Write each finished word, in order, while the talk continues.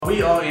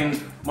we are in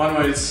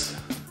Manuel's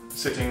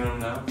sitting room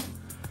now.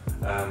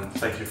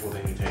 Thank you for the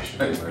invitation.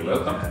 Hey, you're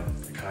welcome.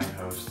 A kind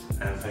host,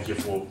 and thank you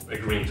for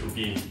agreeing to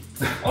be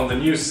on the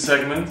news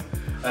segment.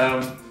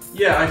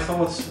 I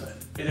thought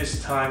it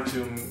is time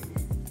to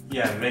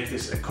make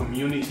this a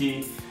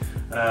community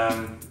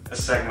a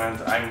segment.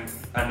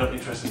 I'm not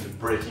interested in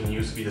breaking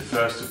news, to be the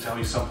first to tell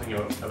you something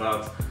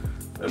about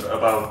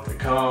a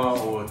car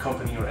or a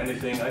company or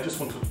anything. I just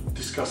want to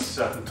discuss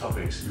certain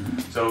topics.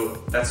 So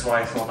that's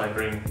why I thought I'd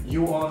bring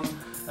you on,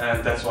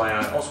 and that's why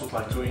I also would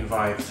like to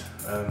invite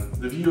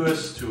the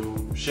viewers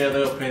to share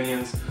their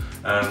opinions,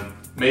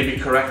 maybe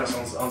correct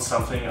us on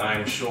something.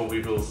 I'm sure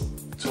we will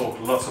talk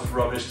lots of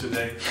rubbish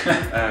today.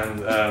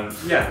 And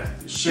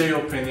share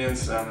your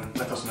opinions,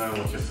 let us know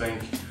what you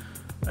think.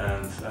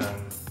 And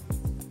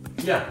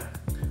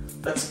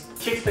let's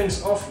kick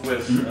things off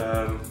with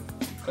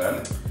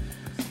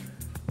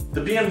the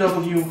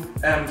BMW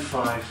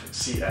M5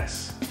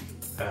 CS.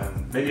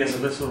 Maybe as a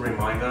little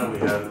reminder,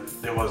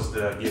 there was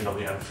the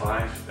BMW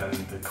M5, then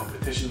the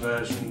competition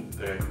version,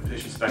 the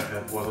competition spec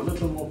that was a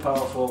little more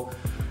powerful,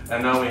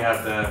 and now we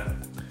have the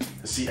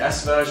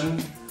CS version.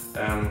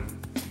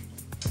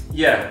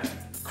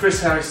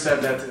 Chris Harris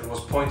said that it was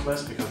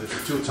pointless because it's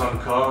a 2-ton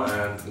car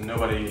and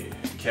nobody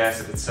cares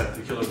that it's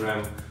 70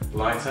 kilogram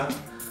lighter.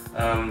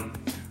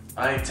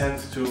 I tend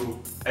to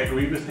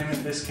agree with him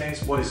in this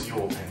case. What is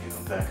your opinion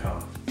on that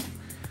car?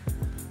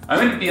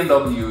 I mean,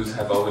 BMWs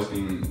have always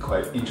been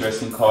quite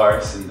interesting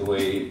cars in the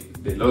way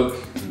they look,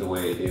 in the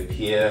way they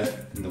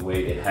appear, in the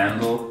way they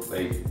handle.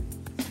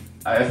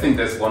 I think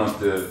that's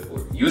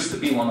used to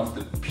be one of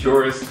the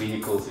purest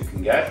vehicles you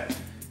can get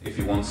if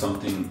you want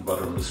something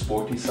rather on the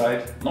sporty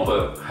side. Not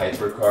a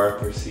hypercar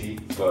per se,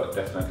 but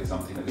definitely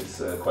something that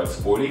is quite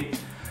sporty.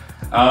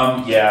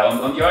 On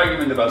the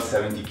argument about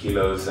 70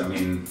 kilos, I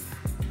mean,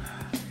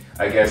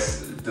 I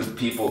guess the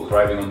people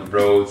driving on the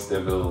roads,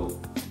 they will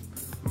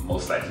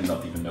most likely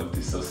not even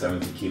notice those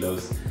 70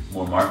 kilos,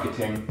 more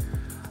marketing.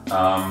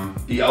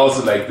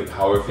 Also like the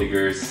power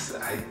figures,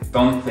 I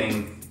don't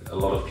think a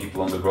lot of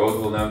people on the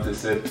road will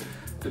notice it.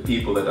 The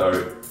people that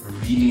are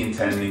really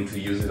intending to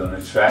use it on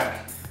a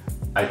track,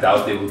 I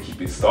doubt they will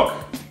keep it stock.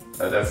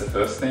 That's the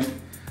first thing.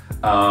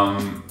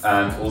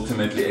 And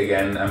ultimately,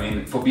 again, I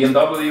mean, for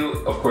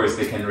BMW, of course,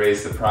 they can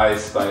raise the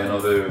price by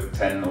another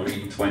 10 or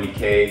even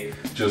 20k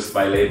just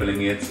by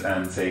labeling it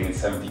and saying it's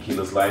 70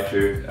 kilos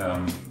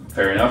lighter.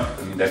 Fair enough.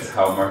 I mean, that's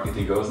how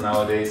marketing goes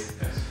nowadays.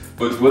 Yes.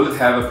 But will it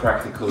have a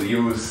practical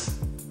use?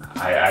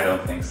 I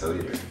don't think so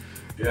either.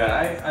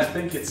 Yeah, I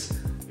think I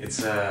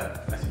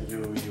think you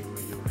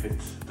hit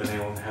the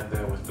nail on the head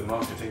there with the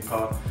marketing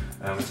part.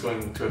 It's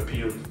going to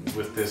appeal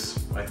with this,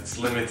 right? It's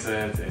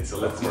limited, it's a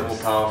little more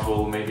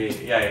powerful, maybe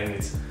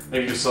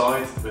you saw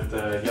it with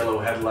the yellow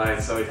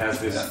headlights, so it has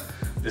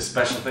this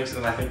special things,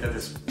 and I think that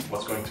is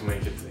what's going to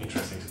make it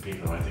interesting to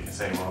people, right? They can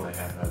say, well, they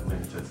have a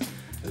limited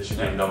edition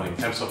BMW. In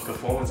terms of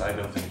performance, I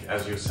don't think,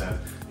 as you said,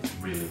 it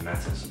really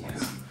matters.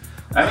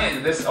 I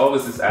mean, there's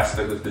always this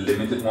aspect with the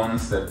limited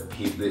ones that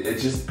it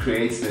just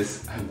creates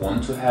this I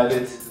want to have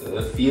it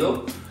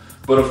feel.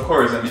 But of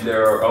course, I mean,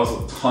 there are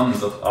also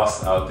tons of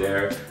us out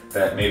there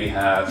that maybe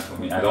have, I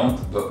mean, I don't,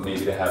 but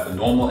maybe they have a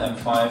normal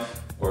M5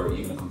 or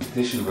even a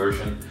competition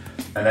version,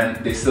 and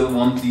then they still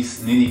want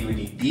these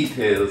nitty-gritty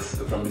details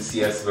from the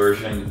CS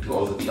version to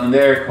also be on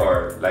their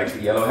car, like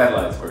the yellow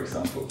headlights, for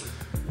example.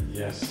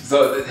 Yes.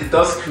 So it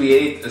does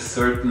create a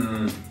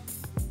certain,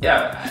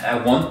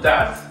 I want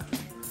that,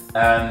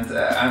 and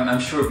I'm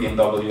sure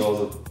BMW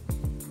also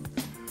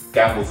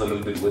gambles a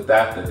little bit with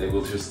that they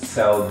will just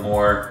sell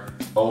more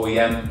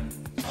OEM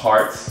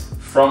parts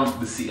from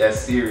the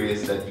CS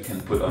series that you can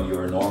put on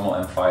your normal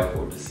M5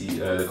 or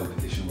the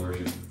competition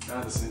version.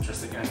 That's an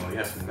interesting angle.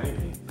 Yes,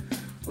 maybe.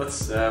 Let's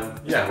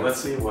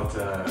see what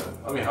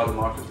how the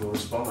market will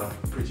respond.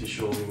 I'm pretty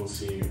sure we will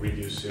see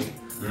reviews soon,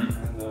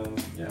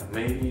 and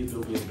maybe it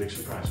will be a big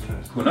surprise.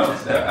 Who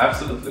knows?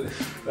 Absolutely.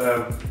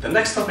 The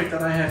next topic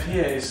that I have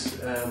here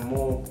is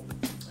more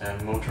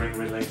motoring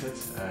related.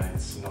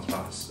 It's not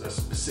about a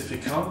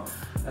specific car,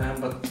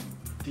 but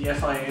the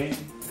FIA.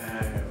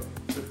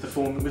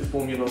 With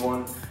Formula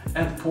One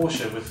and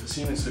Porsche with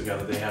Siemens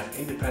together, they have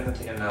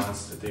independently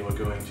announced that they were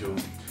going to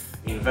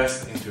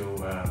invest into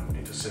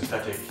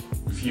synthetic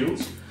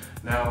fuels.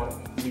 Now,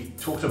 we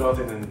talked about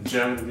it in the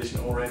German edition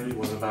already. It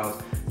was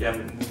about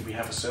we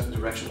have a certain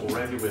direction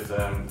already with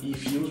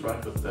e-fuels,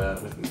 right? With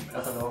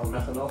ethanol and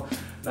methanol.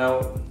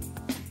 Now,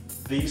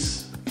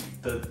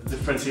 the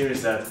difference here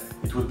is that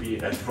it would be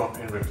a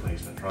drop-in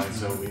replacement, right?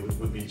 So we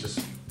would be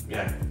just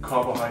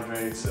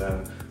carbohydrates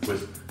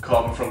with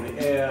carbon from the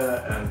air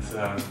and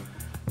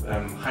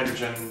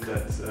hydrogen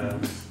that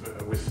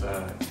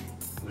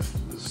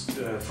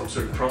from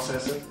certain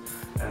processes,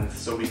 and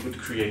so we could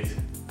create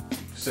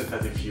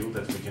synthetic fuel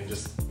that we can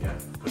just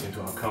put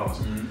into our cars.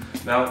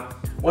 Now,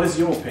 what is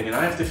your opinion?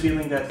 I have the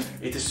feeling that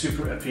it is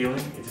super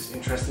appealing. It is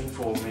interesting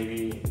for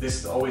maybe the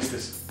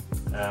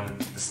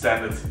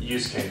standard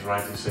use case,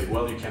 right? You say,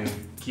 well, you can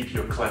keep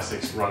your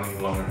classics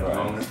running longer and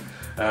longer.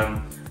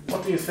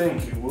 What do you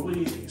think? Will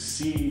we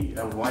see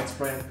a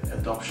widespread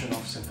adoption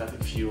of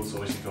synthetic fuels,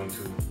 or is it going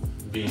to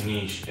be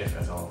niche, if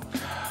at all?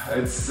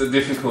 It's a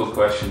difficult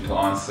question to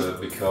answer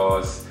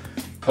because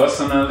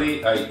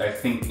personally I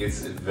think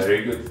it's a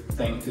very good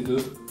thing to do,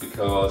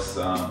 because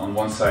on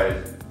one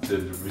side the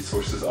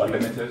resources are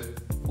limited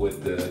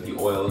with the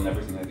oil and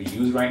everything that we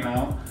use right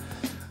now.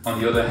 On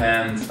the other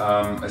hand,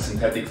 a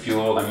synthetic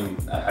fuel, I mean,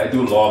 I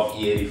do love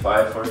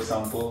E85, for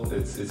example.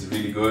 It's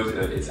really good.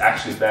 It's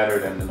actually better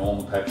than the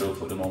normal petrol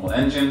for the normal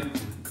engine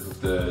because of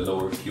the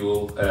lower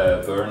fuel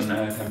burn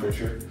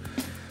temperature.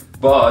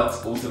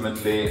 But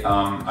ultimately,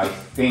 I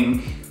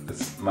think,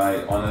 that's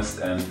my honest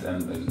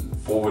and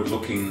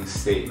forward-looking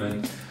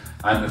statement,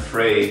 I'm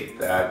afraid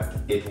that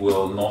it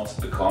will not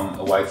become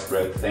a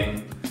widespread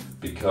thing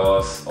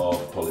because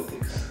of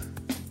politics.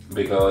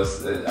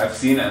 Because I've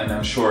seen, and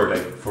I'm sure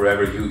like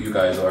wherever you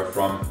guys are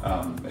from,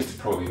 it's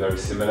probably very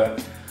similar.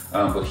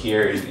 But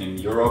here in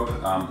Europe,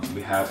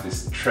 we have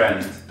this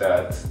trend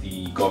that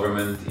the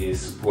government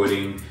is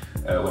supporting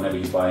whenever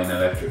you buy an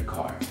electric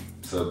car.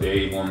 So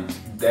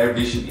their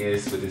vision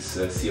is with this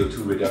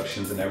CO2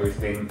 reductions and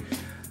everything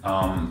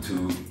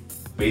to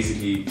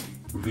basically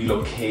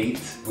relocate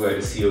where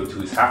the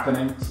CO2 is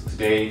happening. So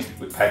today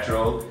with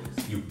petrol,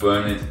 you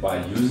burn it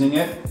by using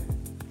it.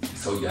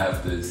 So you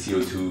have the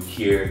CO2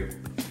 here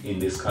in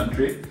this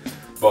country,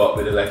 but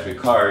with electric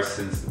cars,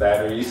 since the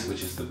batteries,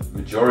 which is the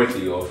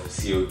majority of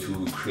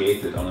CO2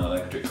 created on an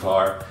electric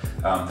car,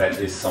 that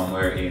is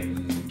somewhere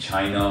in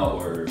China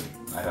or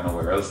I don't know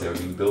where else they're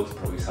being built,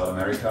 probably South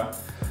America.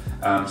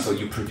 So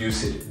you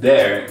produce it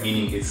there,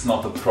 meaning it's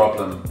not a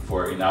problem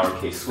for, in our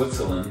case,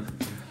 Switzerland.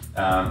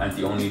 And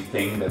the only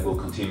thing that will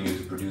continue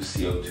to produce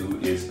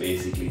CO2 is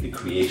basically the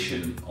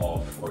creation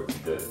of, or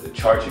the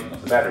charging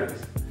of the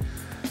batteries.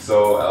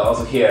 So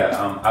also here,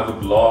 I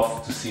would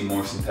love to see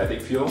more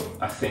synthetic fuel.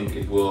 I think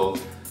it will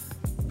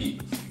be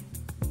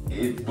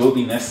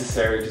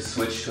necessary to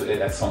switch to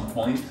it at some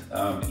point,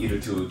 either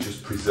to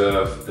just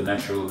preserve the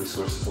natural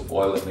resources of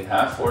oil that we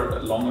have for a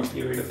longer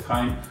period of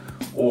time,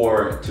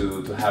 or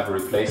to have a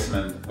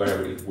replacement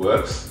wherever it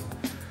works.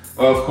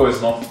 Well, of course,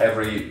 not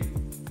every,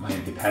 I mean,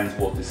 it depends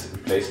what this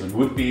replacement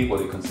would be,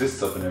 what it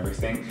consists of and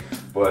everything.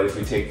 But if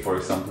we take, for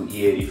example,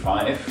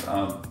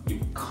 E85, you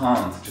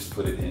can't just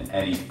put it in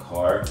any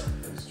car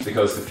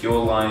because the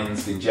fuel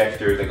lines, the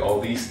injector, like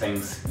all these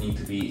things need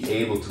to be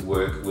able to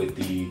work with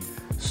the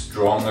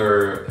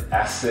stronger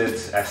acid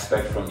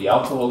aspect from the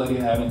alcohol that you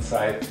have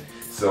inside.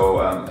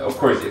 So of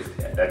course, if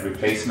that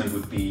replacement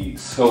would be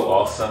so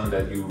awesome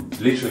that you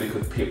literally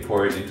could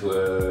pour it into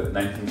a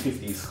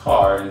 1950s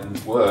car and it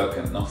would work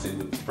and nothing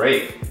would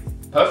break.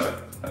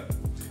 Perfect. Right?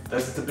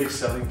 That's the big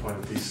selling point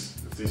of these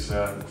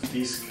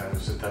kind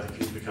of synthetic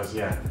fuels, because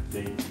yeah,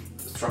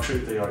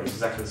 structurally they are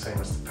exactly the same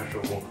as the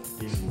petrol or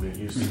diesel we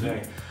use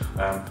today.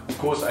 Of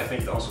course, I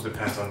think it also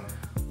depends on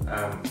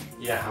how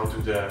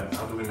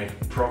do we make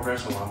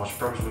progress, or how much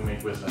progress we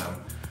make with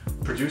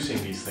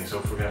producing these things. So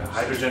for example,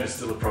 hydrogen is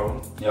still a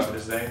problem to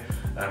this day.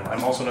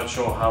 I'm also not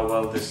sure how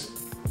well these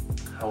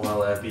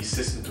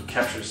systems to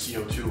capture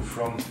CO2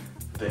 from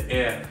the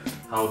air,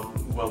 how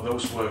well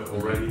those work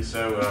already.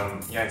 So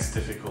yeah, it's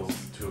difficult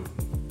to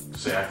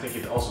say. I think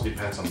it also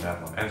depends on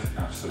that one. And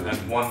absolutely.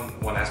 And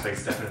one aspect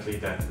is definitely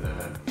that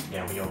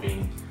we are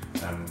being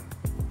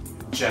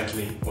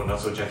gently or not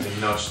so gently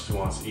nudged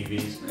towards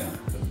EVs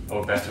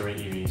or battery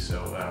EVs.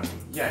 So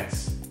yeah,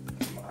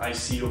 I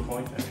see your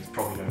point, and it's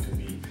probably going to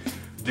be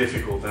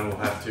difficult, and we'll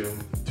have to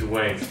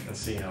wait and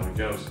see how it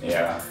goes.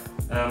 Yeah.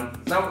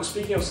 Now,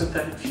 speaking of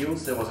synthetic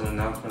fuels, there was an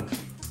announcement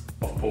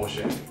of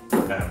Porsche,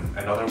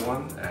 another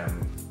one,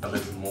 a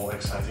little more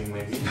exciting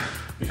maybe,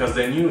 because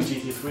their new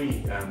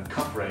GT3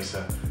 Cup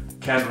Racer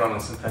can run on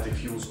synthetic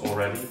fuels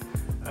already.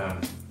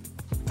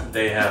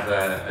 They have,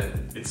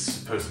 it's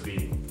supposed to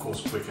be, of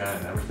course, quicker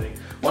and everything.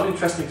 One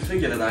interesting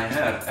figure that I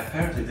have,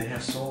 apparently they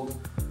have sold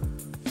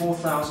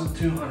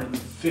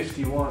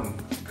 4,251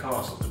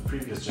 cars of the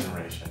previous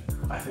generation.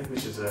 I think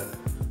which is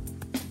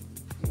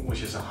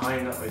a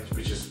high number,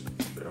 which is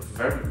a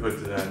very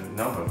good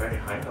number, very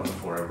high number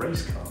for a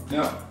race car.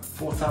 Yeah.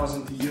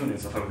 4,000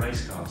 units of a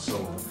race car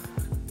sold.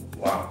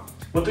 Wow.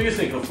 What do you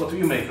think of? What do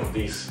you make of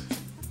these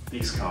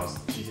cars?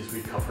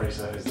 GT3 Cup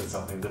Racer, is that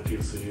something that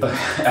appeals to you?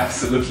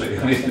 Absolutely.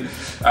 I mean,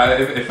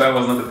 if I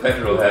was not a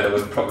petrol head, I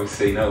would probably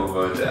say no,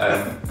 but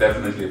I'm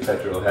definitely a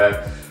petrol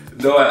head.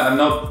 Though I'm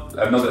not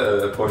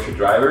a Porsche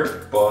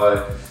driver,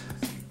 but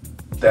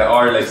there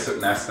are like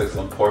certain aspects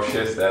on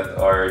Porsches that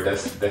are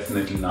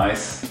definitely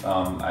nice.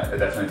 I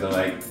definitely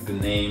like the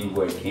name,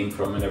 where it came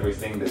from and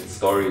everything. The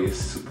story is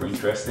super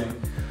interesting.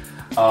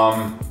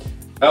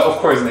 Of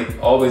course, like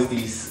always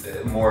these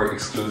more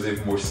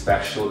exclusive, more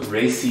special,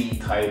 racy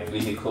type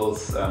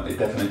vehicles, it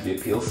definitely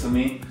appeals to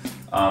me.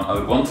 I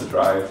would want to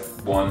drive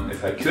one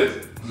if I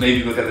could.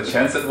 Maybe we'll get a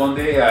chance at one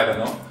day, I don't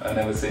know. I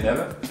never say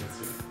never.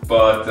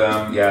 But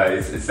yeah,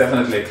 it's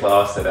definitely a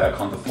class that I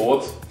can't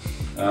afford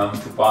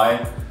to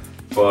buy.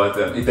 But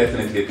it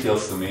definitely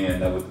appeals to me,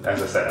 and I would,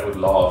 as I said, I would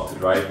love to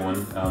drive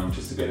one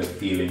just to get a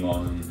feeling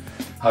on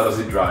how does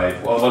it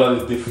drive? Well, what are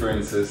the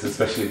differences,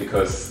 especially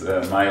because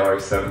my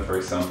RX-7, for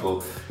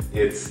example,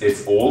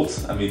 it's old.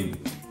 I mean,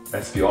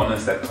 let's be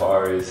honest, that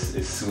car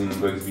is soon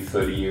going to be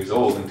 30 years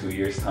old in 2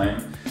 years'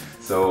 time.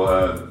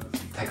 So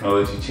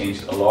technology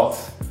changed a lot.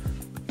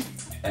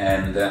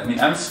 And I mean,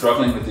 I'm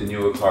struggling with the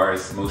newer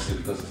cars mostly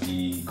because of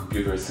the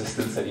computer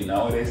assistance that you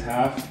nowadays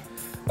have.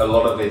 A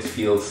lot of it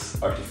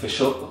feels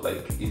artificial,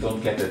 like you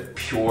don't get that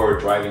pure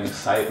driving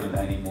excitement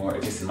anymore,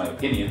 at least in my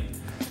opinion,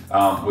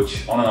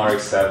 which on an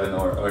RX-7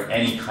 or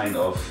any kind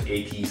of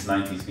 80s,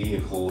 90s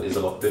vehicle is a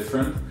lot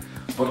different.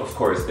 But of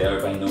course, they are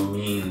by no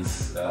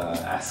means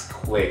as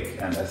quick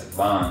and as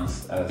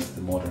advanced as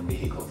the modern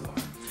vehicles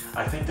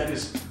are. I think that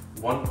is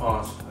one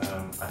part.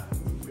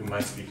 We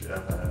might speak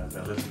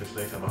a little bit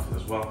later about it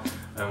as well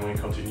when we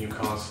come to new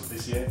cars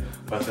this year.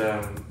 But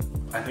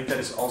I think that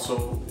is also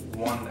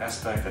one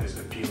aspect that is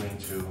appealing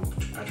to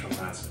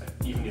petrolheads,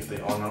 even if they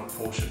are not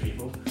Porsche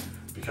people,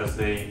 because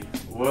they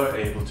were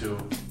able to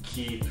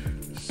keep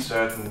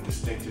certain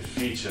distinctive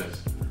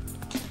features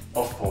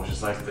of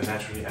Porsches, like the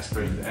naturally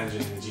aspirated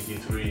engine in the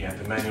GT3 and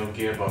the manual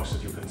gearbox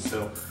that you can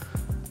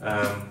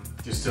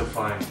still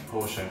find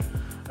Porsche.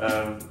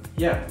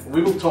 Yeah,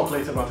 we will talk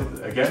later about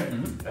it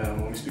again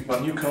when we speak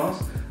about new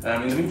cars.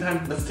 In the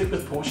meantime, let's stick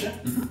with Porsche.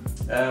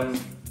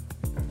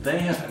 They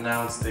have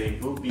announced they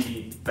will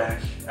be back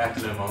at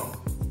Le Mans.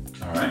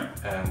 All right.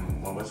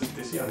 What was it,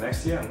 this year or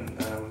next year?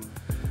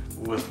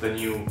 With the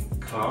new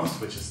class,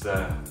 which is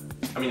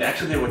I mean,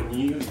 actually there were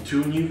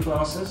two new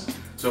classes.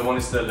 So one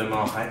is the Le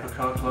Mans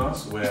Hypercar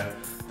class, where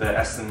the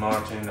Aston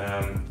Martin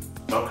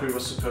Valkyrie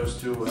was supposed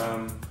to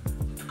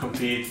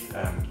compete.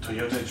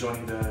 Toyota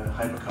joined the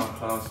Hypercar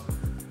class.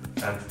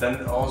 And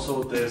then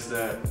also there's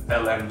the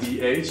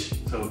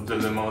LMDH, so the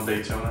Le Mans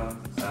Daytona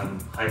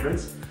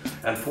hybrids.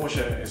 And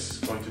Porsche is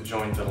going to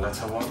join the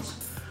latter ones.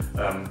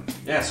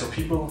 Yeah, so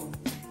people,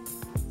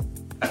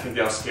 I think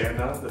they are scared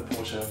now that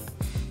Porsche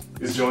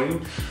is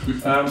joining.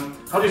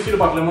 How do you feel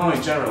about Le Mans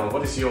in general?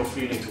 What is your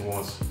feeling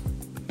towards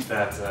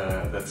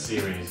that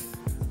series?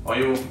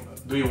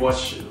 Do you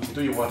watch it?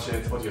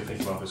 What do you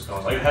think about those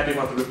cars? Are you happy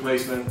about the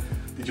replacement?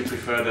 Did you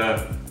prefer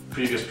the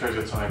previous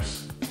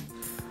prototypes?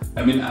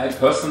 I mean, I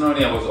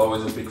personally was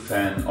always a big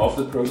fan of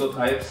the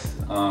prototypes.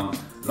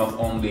 Not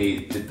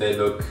only did they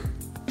look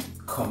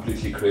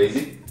completely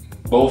crazy,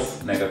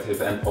 both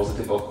negative and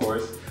positive, of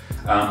course,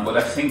 but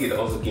I think it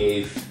also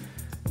gave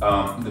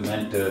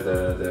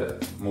the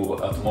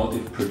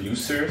automotive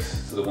producers,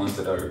 so the ones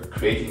that are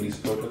creating these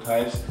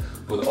prototypes,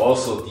 but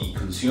also the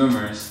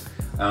consumers,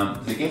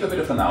 they gave a bit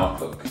of an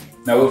outlook.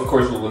 Now, of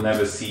course, we will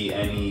never see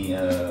any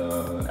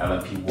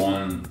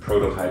LMP1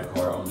 prototype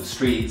car on the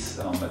streets.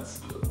 That's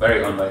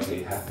very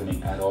unlikely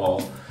happening at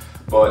all.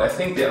 But I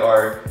think there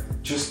are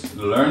just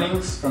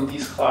learnings from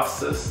these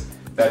classes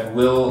that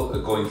will,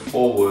 going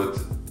forward,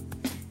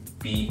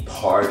 be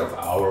part of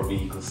our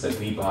vehicles that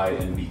we buy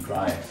and we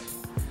drive.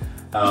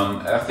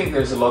 I think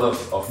there's a lot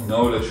of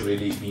knowledge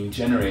really being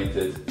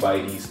generated by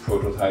these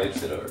prototypes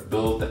that are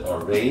built, that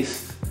are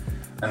raced.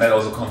 And that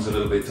also comes a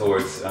little bit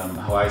towards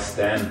how I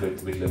stand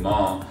with Le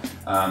Mans.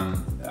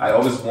 I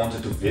always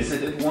wanted to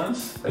visit it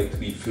once, like to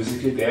be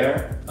physically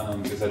there,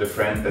 because I had a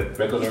friend that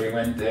regularly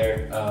went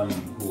there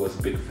who was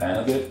a big fan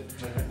of it.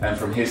 Okay. And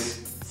from his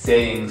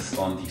sayings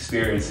on the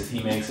experiences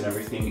he makes and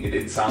everything,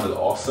 it sounded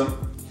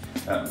awesome.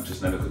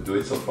 Just never could do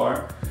it so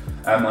far.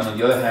 And on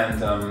the other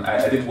hand,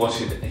 I did watch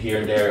it here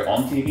and there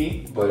on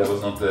TV, but I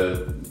was not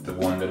the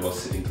one that was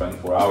sitting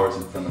 24 hours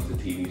in front of the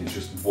TV to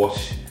just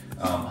watch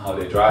how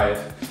they drive.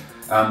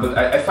 But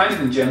I find it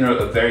in general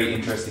a very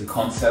interesting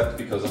concept,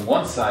 because on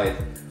one side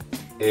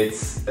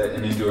it's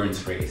an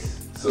endurance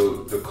race.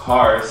 So the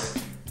cars,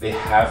 they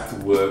have to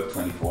work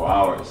 24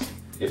 hours.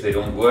 If they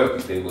don't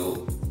work, they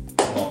will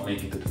not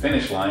make it to the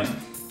finish line.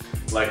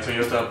 Like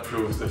Toyota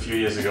proved a few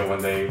years ago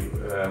when they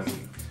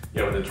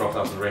when they dropped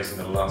out of the race in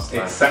the last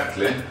lap.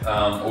 Exactly.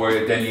 Or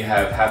then you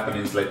have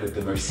happenings like with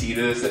the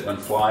Mercedes that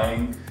went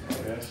flying.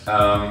 Yes.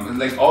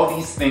 Like all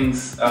these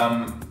things,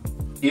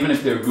 even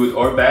if they're good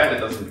or bad, it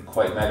doesn't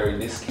quite matter in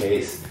this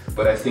case,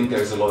 but I think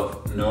there's a lot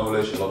of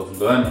knowledge, a lot of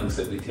learnings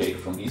that we take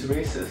from these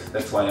races.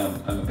 That's why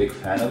I'm a big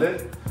fan of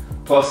it.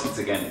 Plus,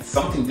 it's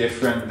something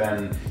different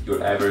than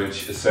your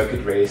average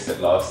circuit race that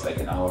lasts like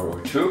an hour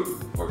or two,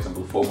 for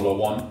example, Formula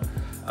One,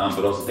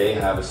 but also they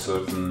have a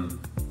certain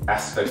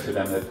aspect to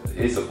them that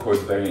is, of course,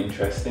 very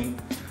interesting.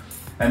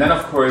 And then,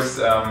 of course,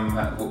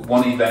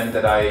 one event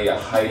that I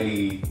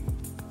highly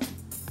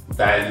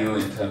value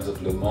in terms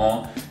of Le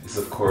Mans is,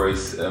 of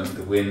course,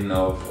 the win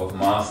of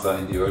Mazda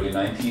in the early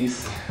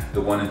 90s,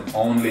 the one and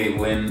only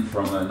win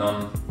from a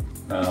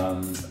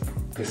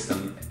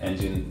non-piston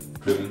engine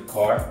driven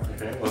car.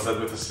 Okay, was that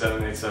with the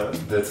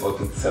 787? That's what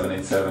with the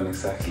 787,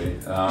 exactly.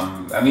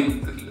 I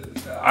mean,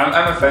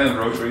 I'm a fan of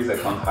rotaries, I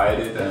can't hide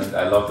it, and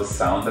I love the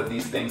sound that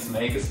these things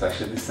make,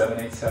 especially the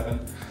 787.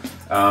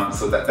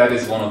 So that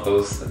is one of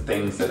those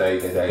things that I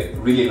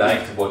really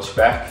like to watch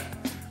back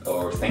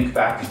or think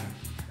back.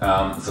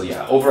 So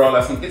yeah, overall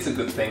I think it's a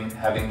good thing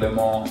having Le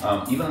Mans,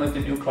 even with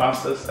the new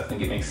classes. I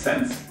think it makes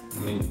sense.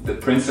 I mean, the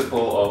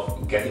principle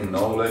of getting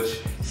knowledge,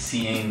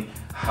 seeing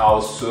how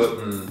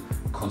certain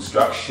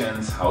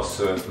constructions, how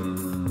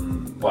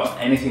certain, well,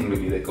 anything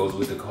really that goes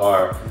with the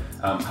car,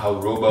 how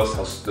robust,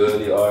 how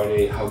sturdy are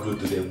they, how good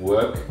do they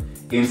work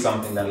in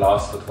something that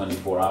lasts for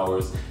 24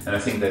 hours. And I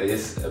think that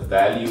is a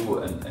value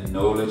and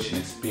knowledge and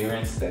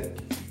experience that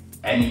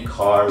any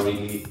car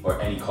really,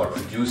 or any car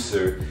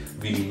producer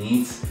really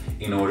needs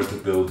in order to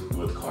build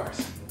good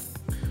cars.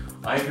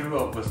 I grew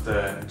up with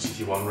the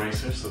GT1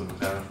 racers, so the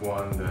McLaren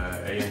F1, the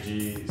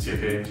AMG,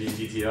 CFA AMG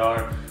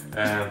GTR,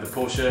 and the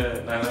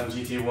Porsche 911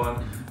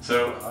 GT1.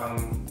 So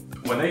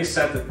when they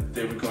said that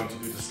they were going to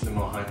do the slim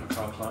or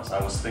hypercar class, I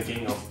was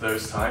thinking of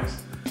those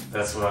times.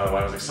 That's why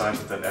I was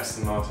excited that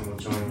Aston Martin would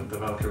join with the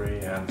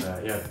Valkyrie, and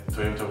yeah,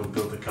 Toyota would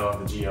build the car,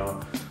 the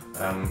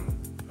GR10,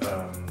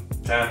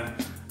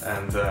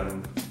 and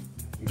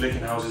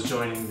Glickenhaus is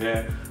joining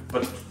there.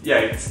 But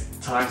yeah,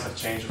 times have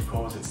changed, of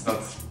course. It's not,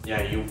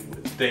 yeah,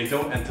 they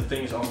don't enter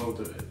things, although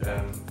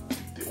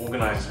the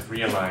organizers have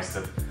realized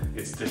that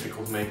it's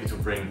difficult maybe to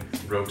bring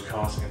road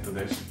cars into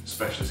this,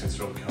 especially since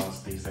road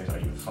cars these days are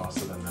even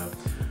faster than the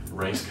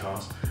race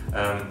cars.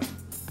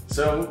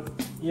 So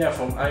yeah,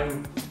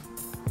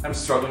 I'm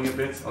struggling a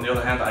bit. On the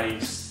other hand, I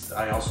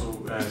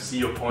also see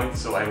your point.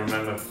 So I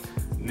remember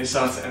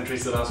Nissan's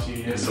entries the last few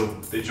years. So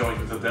they joined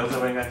with the Delta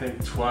Wing, I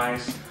think,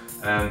 twice,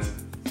 and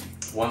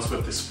once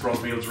with this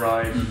front-wheel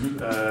drive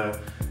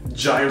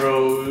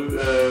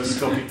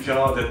gyroscopic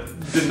car that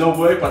did not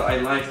work, but I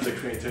liked the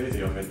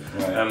creativity of it.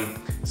 Right.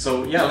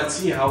 So yeah, let's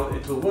see how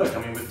it will work. I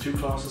mean, with two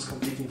classes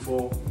competing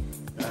for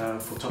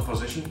top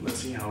position, let's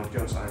see how it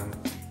goes.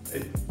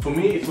 For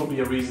me, it will be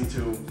a reason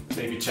to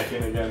maybe check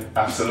in again.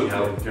 Absolutely. See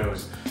how it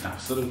goes.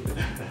 Absolutely.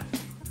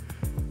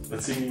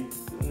 Let's see.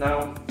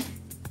 Now,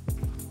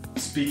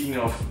 speaking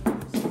of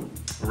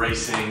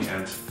racing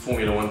and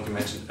Formula One, you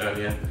mentioned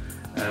earlier.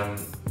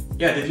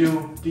 Yeah, did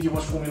you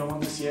watch Formula One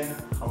this year?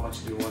 How much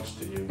did you watch?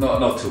 No,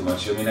 not too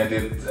much. I mean, I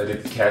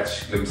did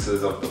catch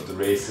glimpses of the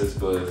races,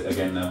 but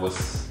again, I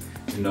was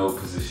in no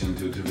position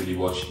to really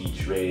watch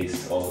each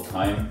race all the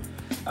time.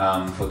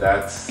 For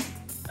that,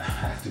 I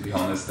have to be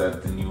honest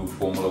that the new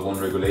Formula One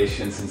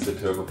regulations, since the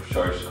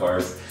turbocharged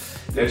cars,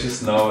 they're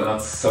just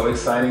not so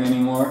exciting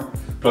anymore.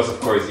 Plus, of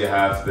course, you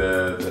have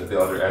the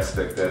other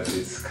aspect that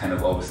it's kind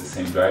of always the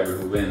same driver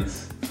who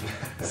wins.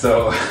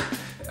 So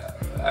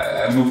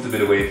I moved a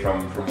bit away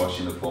from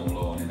watching the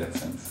Formula One in that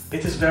sense.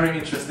 It is very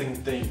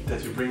interesting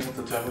that you bring up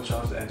the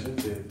turbocharged engine,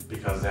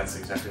 because that's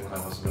exactly what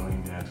I was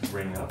going to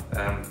bring up.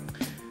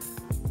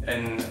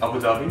 In Abu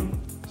Dhabi,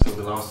 so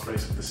the last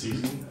race of the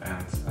season,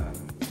 and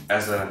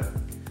as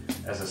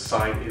a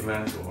side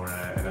event or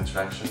an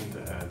attraction,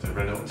 the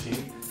Renault team,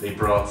 they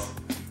brought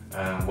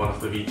one of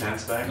the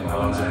V10s back. Oh,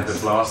 Alonso had a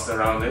blast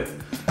around it.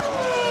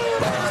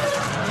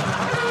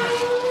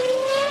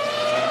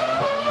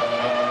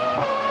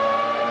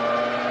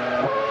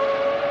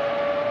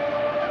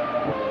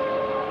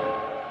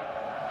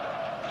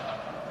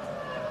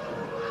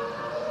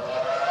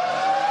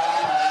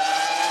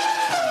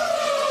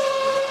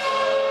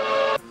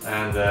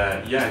 And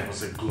yeah, it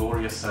was a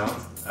glorious sound.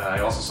 I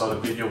also saw the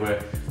video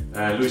where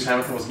Lewis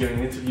Hamilton was giving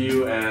an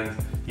interview and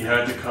he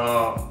heard the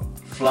car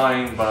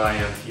flying by,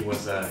 and he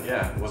was,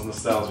 yeah, it was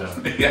nostalgia.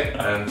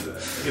 Yeah. And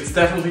it's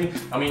definitely,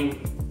 I mean,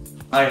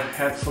 I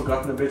had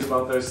forgotten a bit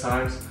about those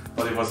times,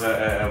 but it was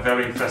a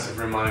very impressive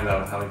reminder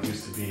of how it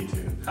used to be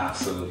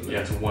Absolutely.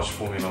 Yeah, to watch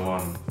Formula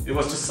One. It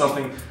was just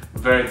something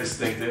very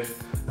distinctive.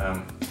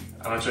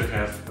 I'm not sure if you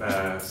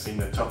have seen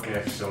the Top Gear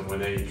episode where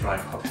they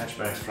drive hot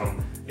hatchbacks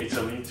from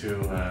Italy to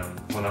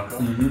Monaco,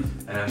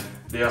 and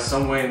they are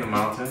somewhere in the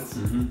mountains,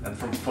 and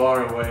from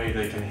far away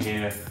they can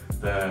hear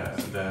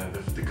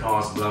the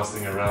cars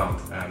blasting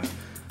around, and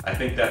I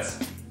think that's,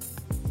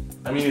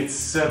 I mean, it's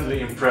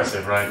certainly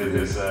impressive, right? It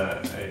is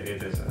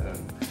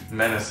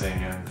menacing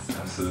and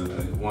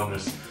absolutely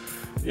wondrous.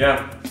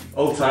 Yeah,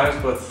 old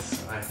times, but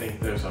I think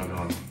those are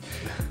gone.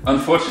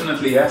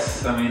 Unfortunately,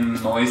 yes. I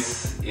mean,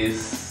 noise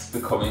is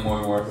becoming more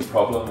and more of a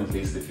problem, at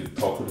least if you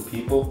talk to the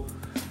people.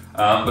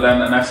 But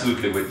I'm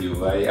absolutely with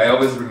you. I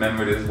always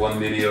remember this one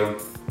video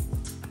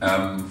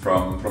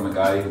from a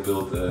guy who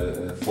built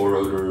a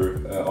four-rotor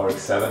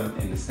RX-7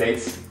 in the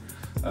States.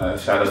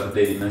 Shout out to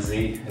David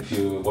Nazi if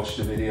you watched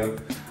the video.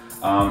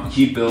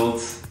 He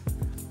built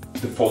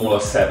the Formula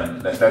 7.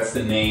 That's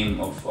the name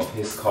of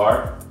his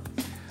car.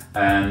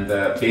 And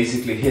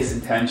basically his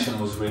intention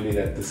was really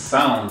that the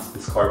sound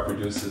this car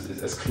produces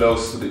is as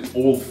close to the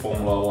old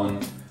Formula 1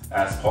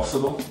 as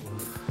possible.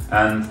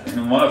 And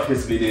in one of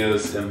his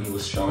videos he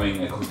was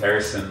showing a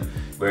comparison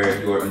where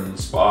you're in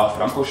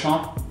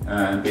Spa-Francorchamps,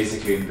 and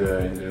basically in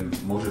the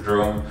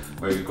motordrome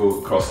where you go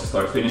across the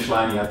start-finish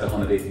line, you have the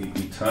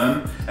 180-degree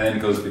turn, and then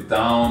it goes a bit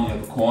down, you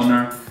have a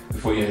corner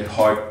before you hit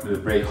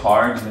brake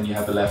hard, and then you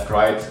have the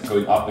left-right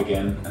going up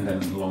again, and then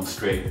long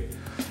straight.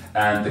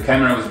 And the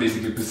camera was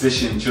basically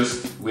positioned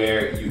just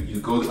where you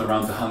go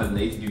around the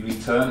 180-degree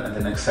turn and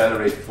then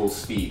accelerate full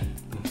speed.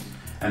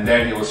 And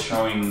there he was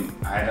showing,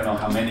 I don't know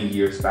how many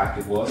years back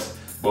it was,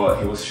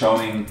 but he was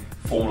showing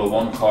Formula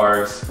One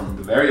cars from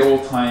the very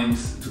old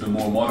times to the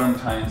more modern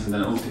times, and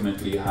then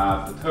ultimately you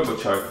have the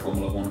turbocharged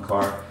Formula One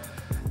car.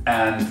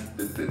 And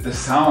the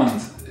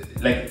sound,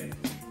 like,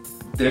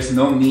 there's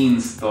no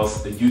means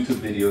does a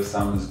YouTube video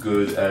sound as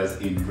good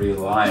as in real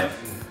life.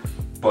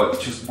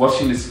 But just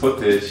watching this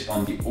footage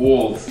on the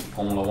old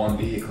Formula One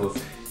vehicles,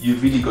 you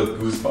really got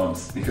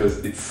goosebumps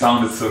because it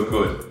sounded so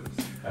good.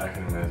 I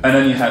can imagine. And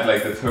then you had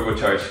like the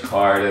turbocharged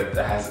car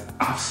that has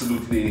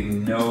absolutely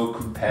no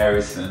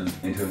comparison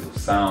in terms of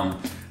sound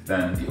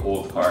than the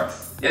old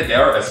cars. Yeah, they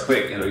are as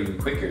quick, or even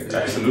quicker,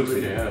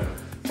 absolutely. Yeah.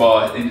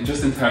 But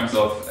just in terms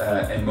of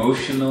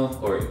emotional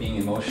or being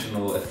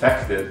emotional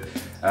affected,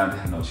 they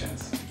have no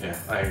chance. Yeah,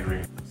 I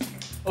agree.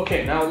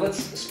 Okay, now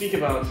let's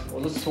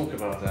talk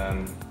about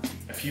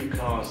a few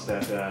cars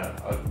that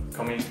are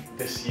coming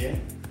this year,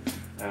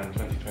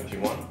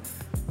 2021.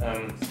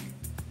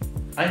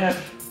 I have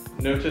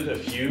noted a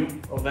few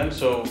of them,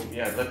 so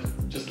yeah, let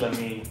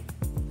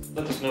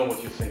us know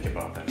what you think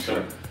about them.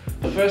 Sure. So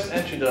the first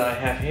entry that I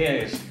have here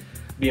is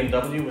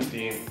BMW with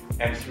the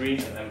M3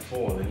 and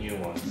M4, the new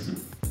ones.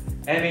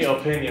 Mm-hmm. Any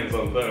opinions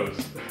on those?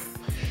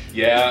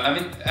 Yeah, I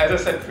mean, as I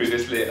said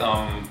previously,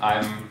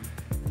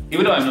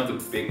 even though I'm not a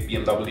big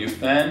BMW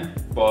fan,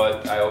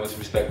 but I always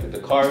respected the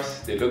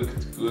cars. They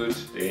looked good,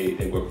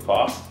 they work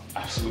fast,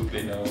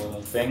 absolutely no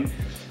thing.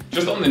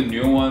 Just on the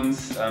new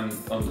ones, on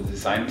the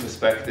design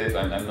perspective,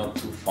 I'm not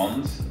too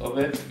fond of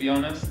it, to be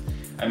honest.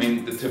 I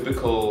mean, the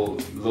typical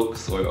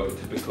looks or the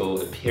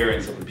typical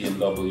appearance of a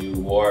BMW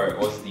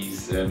was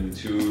these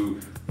two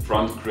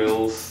front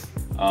grills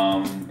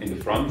in the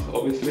front,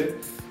 obviously.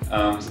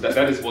 So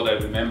that is what I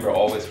remember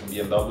always from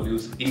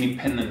BMWs,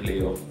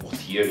 independently of what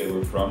year they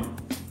were from.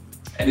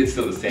 And it's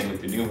still the same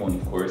with the new one,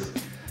 of course.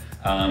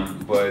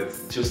 But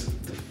just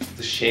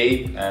the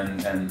shape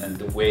and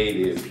the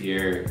way they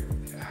appear,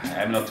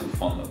 I'm not too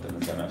fond of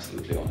them, if I'm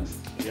absolutely honest.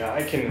 Yeah,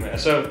 I can.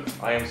 So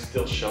I am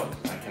still shocked.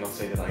 I cannot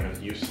say that I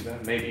got used to them.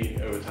 Maybe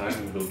over time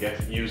we will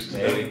get used to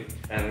them,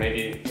 and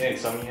maybe in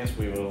some years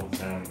we will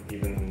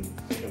even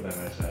think of them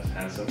as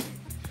handsome.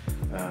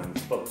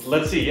 But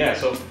let's see. Yeah,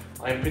 so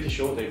I'm pretty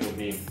sure they will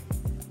be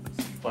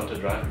fun to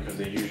drive because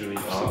they usually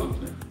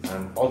absolutely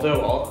are.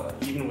 Although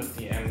even with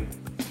the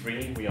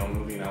M3, we are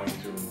moving now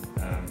into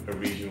a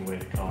region where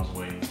the cars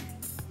weigh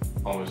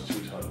almost 2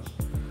 tons,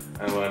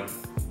 and I'm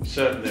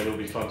certain they will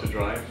be fun to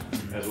drive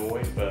as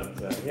always. But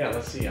yeah,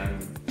 let's see.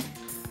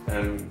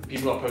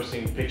 People are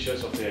posting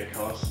pictures of their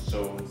cars,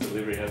 so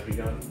delivery has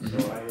begun. So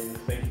I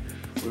think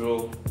we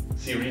will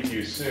see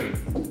reviews soon.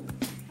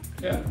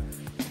 Yeah.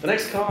 The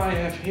next car I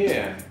have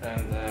here,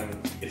 and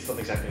it's not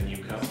exactly a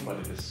new car, but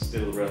it is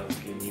still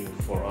relatively new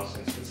for us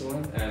in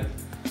Switzerland,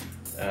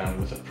 and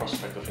with the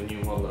prospect of a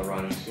new model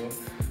arriving soon,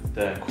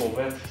 the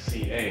Corvette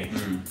C8.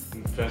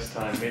 First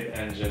time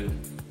mid-engine.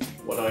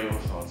 What are your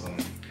thoughts on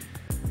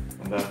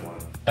that one?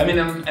 I mean,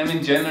 I'm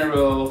in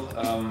general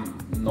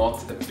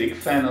not a big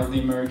fan of the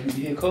American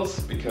vehicles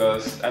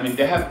because, I mean,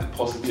 they have the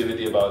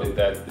positivity about it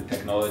that the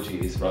technology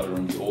is rather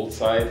on the old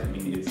side. I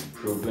mean, it's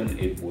proven,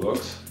 it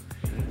works.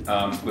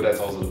 But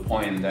that's also the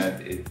point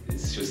that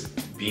it's just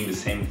being the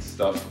same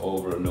stuff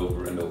over and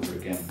over and over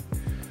again.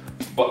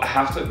 But I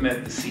have to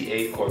admit, the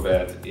C8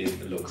 Corvette,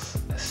 it looks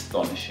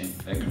astonishing,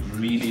 like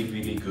really,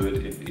 really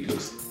good. It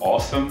looks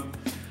awesome.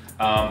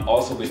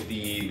 Also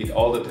with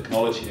all the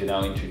technology they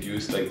now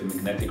introduced, like the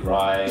magnetic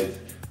ride,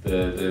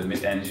 the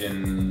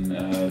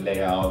mid-engine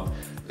layout.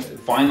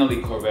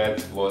 Finally,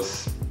 Corvette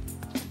was,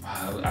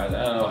 I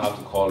don't know how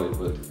to call it,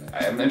 but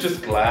I'm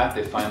just glad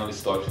they finally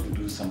started to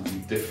do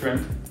something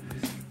different.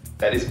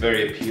 That is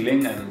very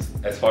appealing, and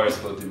as far as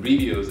for the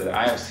reviews that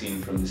I have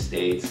seen from the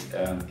States,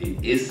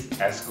 it is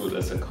as good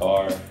as a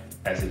car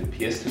as it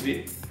appears to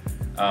be.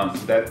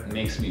 So that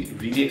makes me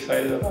really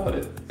excited about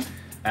it.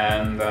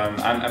 And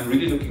I'm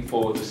really looking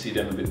forward to see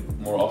them a bit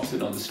more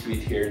often on the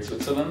street here in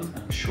Switzerland.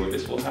 I'm sure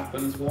this will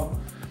happen as well.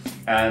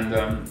 And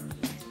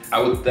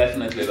I would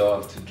definitely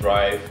love to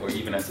drive, or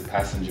even as a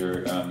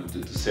passenger,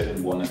 to sit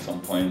in one at some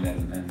point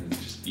and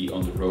just be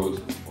on the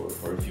road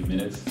for a few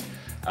minutes.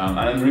 And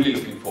I'm really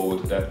looking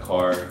forward to that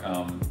car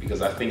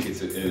because I think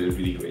it's a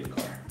really great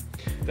car.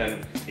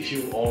 Then, if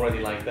you already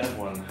like that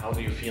one, how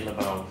do you feel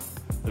about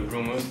the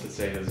rumors that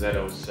say the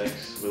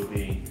Z06 will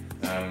be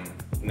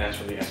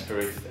naturally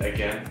aspirated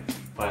again?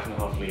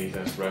 5.5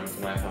 liters, running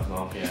to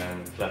 9,500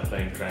 RPM, flat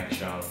plane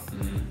crankshaft.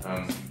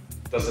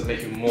 Does it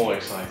make you more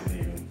excited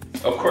even?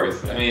 Of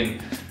course. I mean,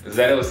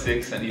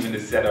 Z06 and even the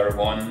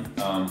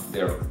ZR1,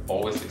 they're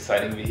always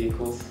exciting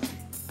vehicles,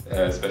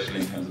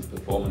 especially in terms of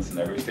performance and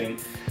everything.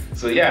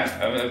 So yeah,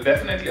 I'm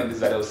definitely on the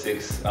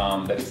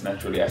Z06 that is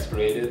naturally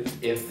aspirated,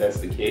 if that's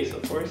the case,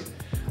 of course.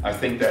 I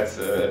think that's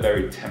a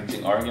very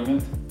tempting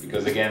argument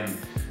because, again,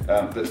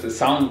 the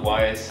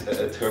sound-wise,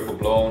 a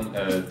turbo-blown,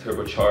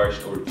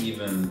 turbocharged, or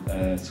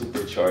even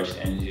supercharged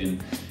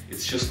engine,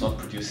 it's just not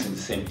producing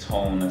the same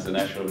tone as a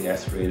naturally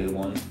aspirated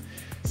one.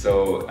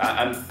 So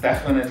I'm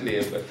definitely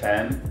a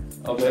fan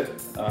of it.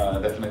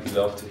 Definitely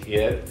love to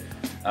hear it.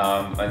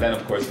 And then,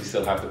 of course, we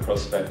still have the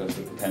prospect of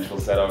the potential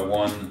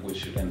ZR1,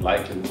 which then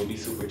likely will be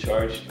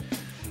supercharged.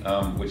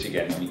 which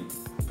again, I mean,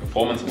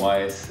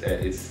 performance-wise,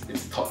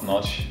 it's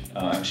top-notch.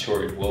 I'm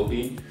sure it will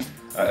be,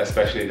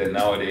 especially that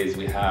nowadays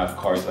we have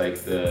cars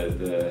like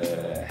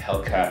the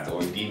Hellcat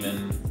or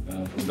Demon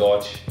from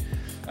Dodge.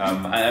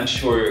 I'm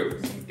sure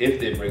if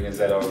they bring a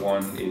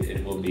ZR1,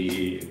 it will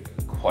be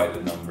quite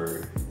a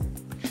number.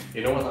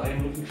 You know what I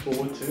am looking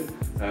forward to?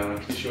 I'm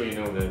pretty sure you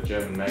know the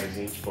German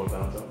magazine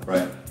Sportauto.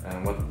 Right.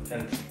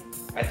 And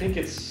I think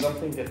it's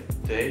something that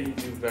they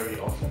do very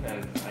often,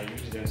 and I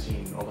usually don't see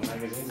in other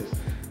magazines,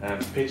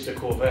 is pitch the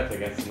Corvette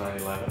against the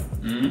 911.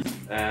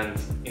 Mm-hmm. And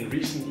in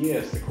recent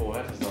years, the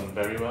Corvette has done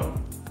very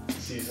well,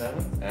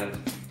 C7, and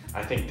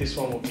I think this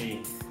one will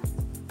be,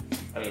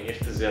 I mean, if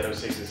the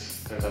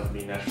Z06 turns out to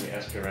be naturally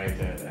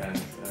aspirated,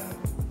 and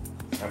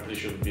I'm pretty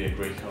sure it would be a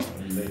great car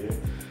if they do.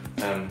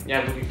 Yeah,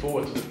 I'm looking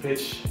forward to the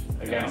pitch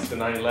against the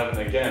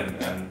 911 again,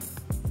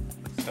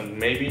 and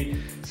maybe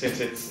since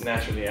it's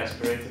naturally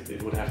aspirated,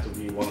 it would have to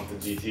be one of the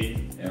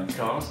GT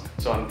cars.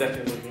 So I'm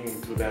definitely looking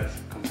into that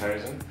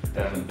comparison.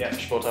 Yeah,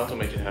 Sportauto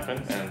make it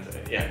happen,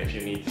 and yeah, if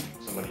you need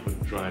somebody who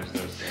drives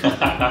those things,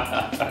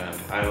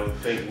 I don't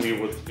think we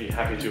would be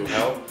happy to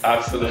help.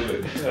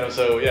 Absolutely.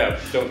 So yeah,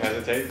 don't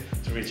hesitate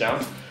to reach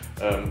out.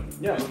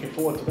 Yeah, looking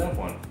forward to that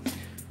one.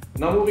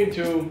 Now moving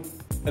to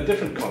a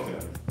different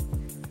continent.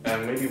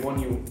 Maybe one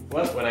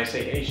well, when I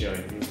say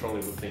Asia, you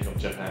probably would think of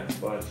Japan,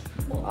 but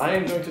I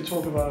am going to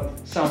talk about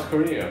South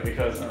Korea,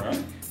 because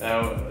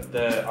now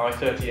the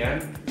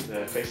i30N,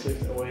 the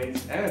facelift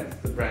awaits, and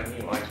the brand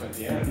new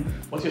i20N.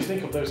 What do you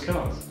think of those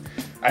cars?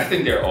 I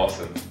think they're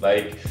awesome.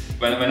 Like,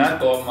 when I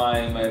bought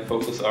my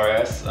Focus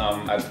RS,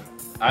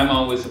 I'm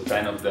always a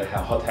fan of the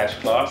hot hatch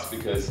class,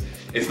 because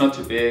it's not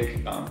too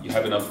big, you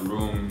have enough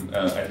room,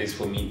 at least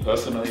for me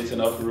personally, it's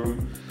enough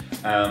room.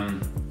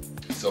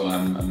 So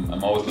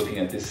I'm always looking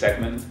at this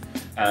segment.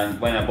 And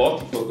when I bought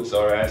the Focus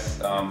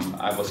RS,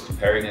 I was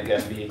comparing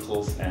again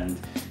vehicles, and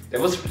there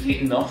was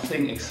really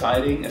nothing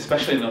exciting,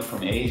 especially not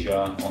from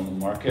Asia, on the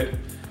market.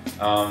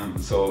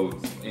 So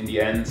in the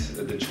end,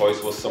 the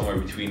choice was somewhere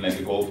between like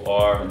a Golf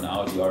R, an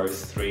Audi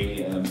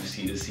RS3,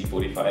 Mercedes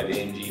C45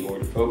 AMG, or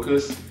the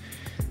Focus.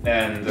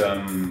 And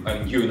I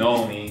mean, you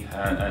know me,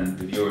 and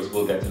the viewers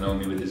will get to know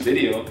me with this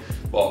video.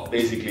 Well,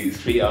 basically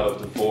 3 out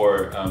of the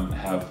 4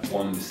 have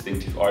one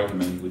distinctive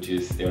argument, which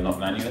is they're not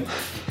manual.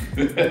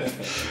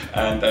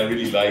 And I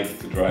really like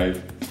to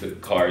drive the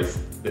cars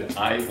that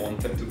I want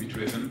them to be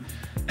driven,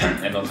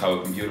 and not how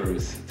a computer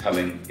is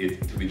telling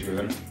it to be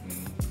driven.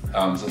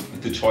 So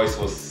the choice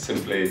was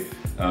simply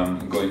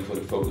going for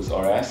the Focus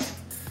RS.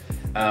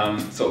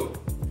 So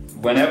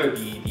whenever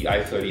the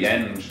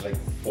i30N, which is like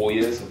 4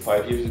 years or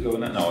 5 years ago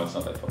now, no, it's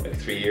not that far, like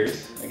 3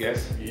 years, I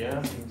guess.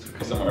 Yeah,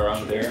 somewhere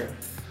around there.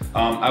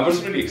 I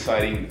was really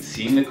excited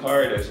seeing the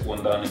car. There's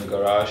one down in the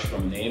garage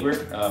from a neighbor.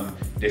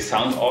 They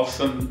sound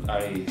awesome.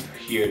 I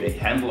hear they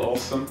handle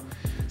awesome.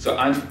 So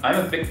I'm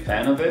a big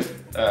fan of it,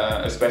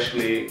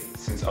 especially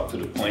since up to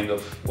the point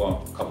of,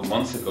 well, a couple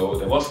months ago,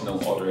 there was no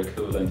other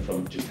equivalent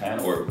from Japan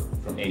or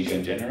from Asia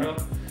in general.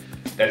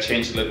 That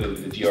changed a little bit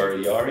with the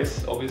GR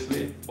Yaris,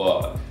 obviously,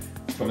 but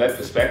from that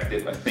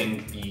perspective, I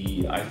think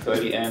the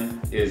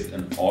i30N is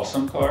an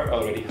awesome car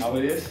already how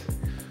it is.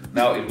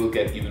 Now it will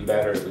get even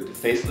better with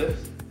the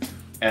facelift.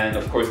 And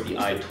of course the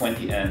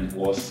i20N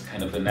was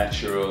kind of a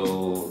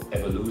natural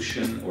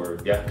evolution, or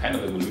yeah, kind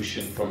of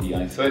evolution from the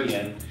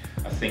i30N.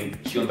 I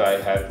think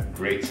Hyundai had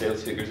great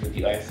sales figures with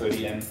the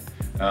i30N.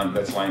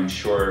 That's why I'm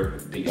sure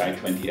the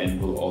i20N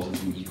will also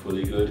do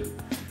equally good.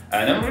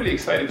 And I'm really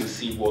excited to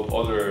see what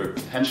other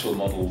potential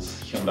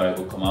models Hyundai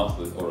will come out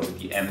with, or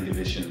the M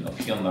division of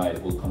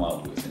Hyundai will come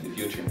out with in the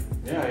future.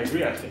 Yeah, I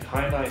agree. I think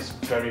Hyundai is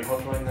very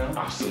hot right now.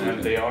 Absolutely.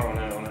 And they are I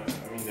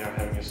mean, they are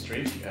having a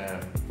streak.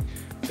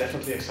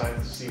 Definitely excited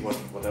to see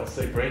what else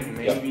they bring.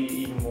 Maybe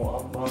even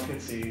more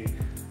upmarket. See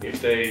if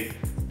they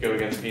go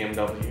against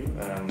BMW.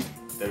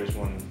 There is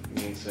one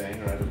mean saying,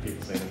 right? Where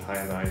people say that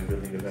Hyundai is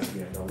building the best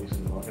BMWs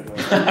in the market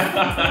right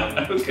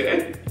now.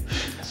 Okay.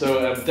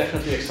 So I'm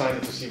definitely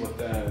excited to see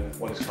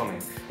what is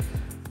coming.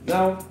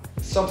 Now,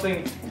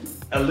 something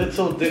a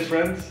little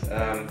different,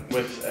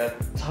 with a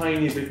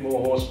tiny bit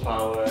more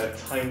horsepower, a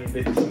tiny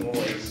bit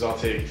more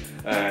exotic.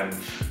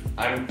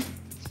 I'm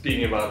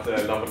speaking about the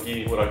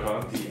Lamborghini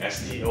Huracan, the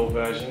STO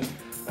version.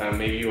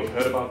 Maybe you have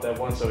heard about that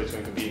one. So it's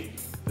going to be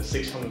the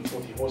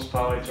 640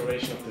 horsepower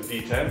iteration of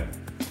the V10,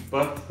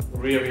 but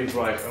rear-wheel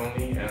drive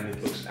only, and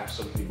it looks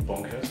absolutely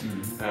bonkers.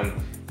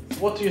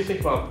 What do you think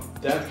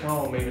about that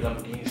car, or maybe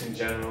Lamborghinis in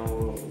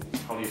general?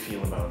 How do you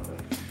feel about them?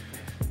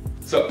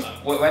 So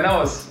when I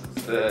was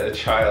a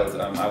child,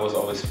 I was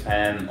always a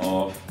fan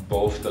of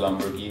both the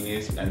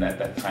Lamborghinis, and at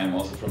that time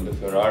also from the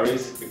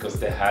Ferraris, because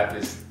they had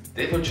this,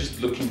 they were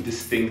just looking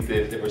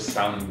distinctive, they were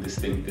sounding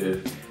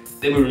distinctive,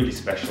 they were really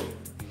special.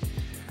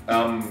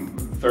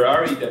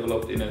 Ferrari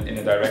developed in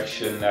a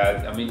direction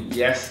that, I mean,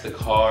 yes, the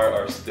car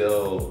are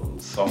still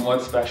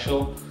somewhat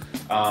special,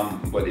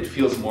 but it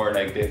feels more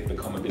like they've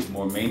become a bit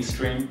more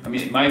mainstream. I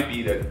mean, it might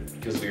be that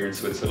because we're in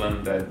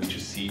Switzerland that we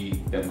just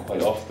see them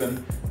quite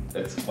often,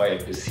 that's why I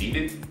perceive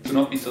it to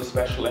not be so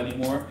special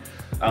anymore.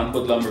 But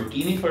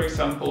Lamborghini, for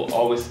example,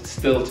 always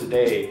still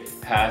today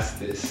has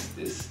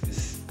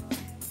this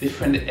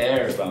different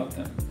air about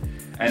them.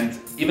 And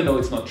even though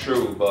it's not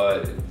true,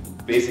 but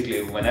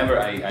basically whenever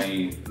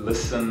I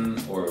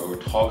listen or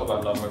talk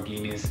about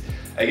Lamborghinis,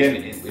 again,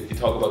 if you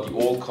talk about the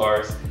old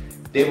cars,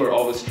 they were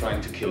always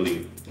trying to kill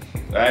you.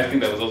 I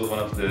think that was also one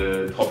of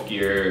the Top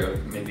Gear,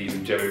 maybe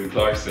even Jeremy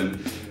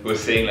Clarkson, who was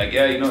saying like,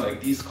 yeah, you know,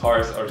 like these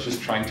cars are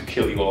just trying to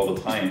kill you all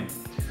the time.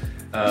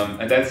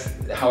 And that's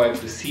how I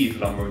perceive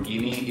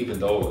Lamborghini, even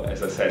though,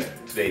 as I said,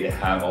 today they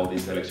have all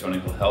these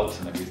electronic helps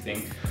and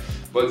everything.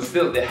 But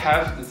still, they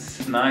have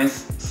this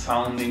nice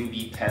sounding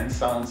V10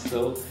 sound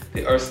still.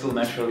 They are still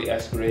naturally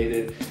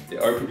aspirated. They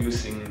are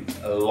producing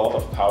a lot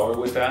of power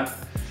with that.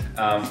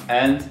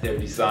 And their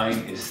design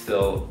is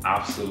still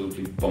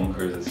absolutely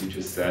bonkers, as you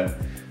just said.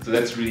 So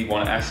that's really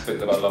one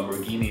aspect about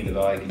Lamborghini that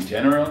I like in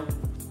general.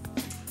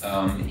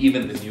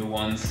 Even the new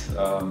ones,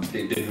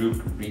 they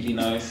look really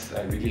nice.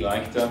 I really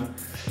like them.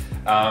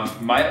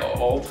 My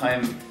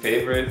all-time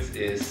favorite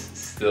is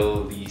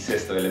still the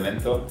Sesto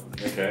Elemento.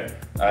 Okay,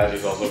 that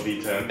is also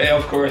V10. Yeah,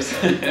 of course.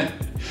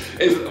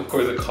 It's of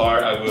course a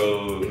car I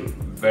will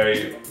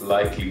very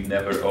likely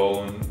never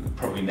own,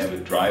 probably never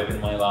drive in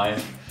my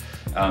life.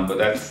 But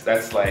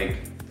that's like,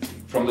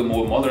 from the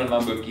more modern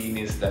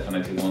Lamborghinis,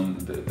 definitely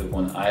the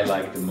one I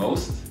like the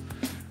most.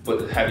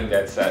 But having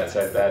that said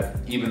that,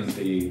 even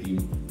the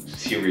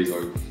series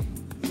or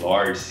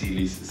large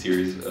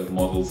series of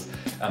models,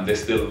 they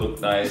still look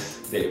nice,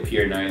 they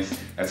appear nice.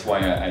 That's why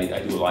I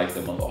do like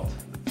them a lot.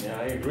 Yeah,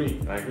 I agree.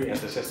 And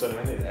the Sesto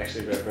Elemento is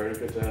actually a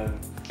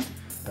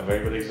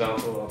very good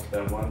example of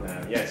that one.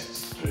 Yeah,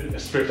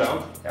 it's stripped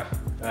out.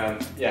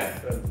 Yeah.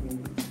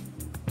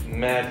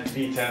 Mad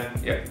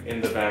V10 yeah.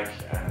 in the back,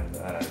 and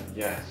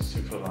yeah,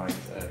 super light,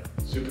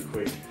 super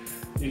quick.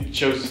 It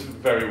shows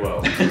very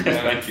well.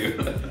 Thank you.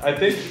 I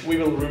think we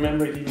will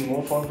remember it even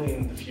more fondly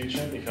in the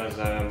future, because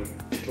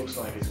it looks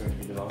like it's going to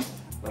be the last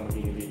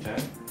Lamborghini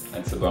V10.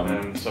 That's a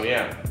bummer. So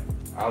yeah,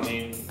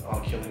 Audi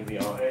are killing the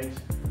R8.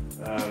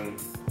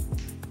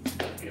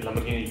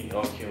 Lamborghini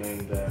are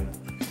killing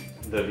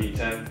the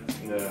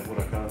V10, the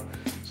Huracan.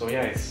 So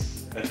yeah,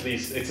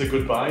 it's a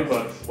goodbye,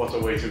 but what a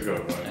way to go,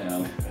 right?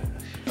 Yeah.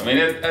 I mean,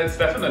 it's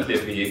definitely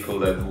a vehicle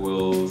that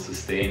will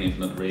sustain, if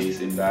not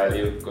raise in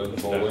value going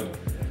forward.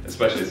 Definitely.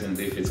 Especially since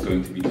if it's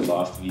going to be the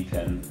last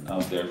V10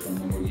 out there from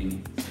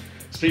Lamborghini.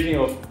 Speaking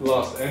of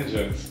last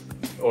engines,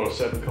 or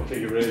certain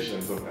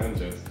configurations of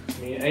engines,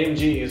 I mean,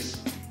 AMG has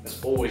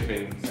always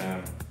been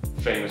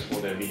famous for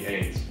their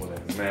V8s, for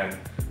their mad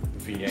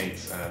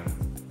V8s.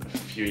 A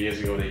few years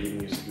ago they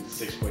even used to do the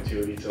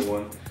 6.2 litre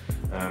one.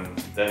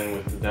 Then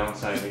with the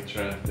downsizing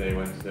trend they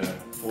went to the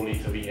 4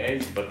 litre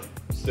V8, but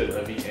still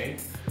a V8.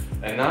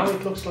 And now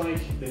it looks like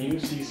the new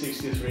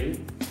C63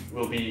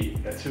 will be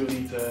a 2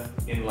 litre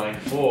inline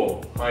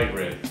 4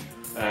 hybrid.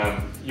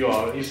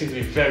 You seem to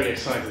be very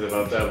excited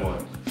about that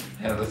one.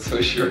 Yeah, that's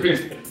for sure.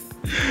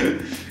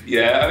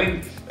 Yeah, I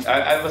mean,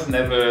 I was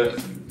never,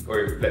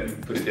 or let me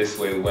put it this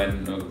way,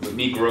 with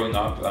me growing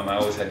up, I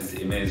always had this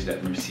image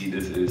that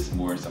Mercedes is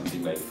more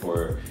something like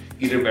for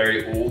either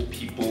very old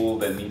people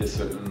that need a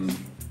certain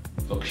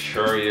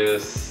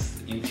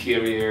luxurious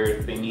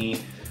interior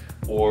thingy,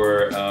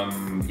 or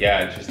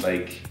yeah, just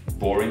like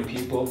boring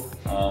people,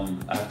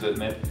 I have to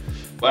admit.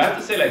 But I have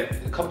to say, like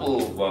a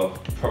couple, well,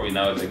 probably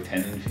now it's like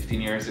 10,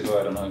 15 years ago,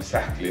 I don't know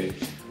exactly,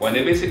 when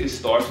they basically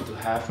started to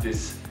have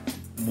this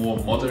more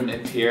modern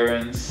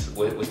appearance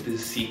with the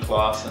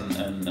C-Class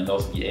and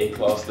also the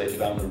A-Class later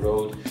down the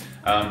road,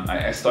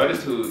 I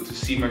started to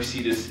see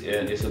Mercedes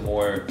as a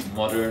more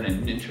modern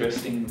and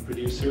interesting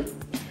producer.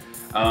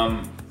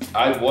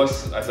 I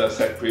was, as I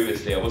said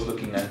previously, I was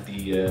looking at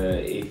the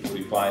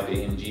A45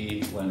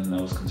 AMG when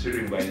I was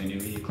considering buying a new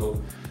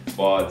vehicle,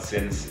 but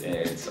since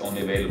it's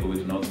only available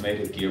with an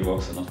automated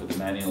gearbox and not with the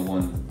manual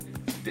one,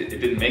 it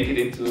didn't make it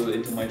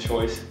into my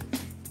choice.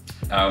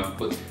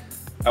 But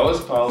I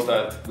was proud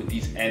that with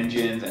these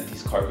engines and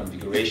these car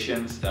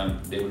configurations,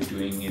 they were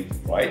doing it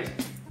right.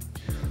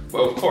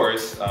 Well, of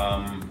course,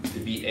 the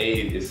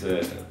V8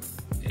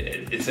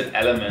 it's an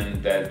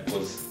element that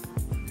was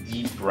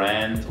the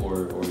brand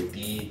or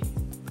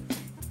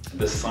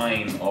the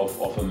sign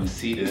of a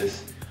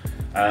Mercedes,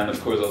 and of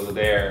course also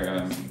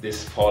there,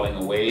 this falling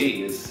away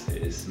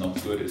is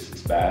not good,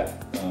 it's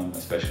bad,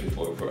 especially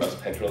for us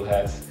petrol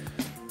heads,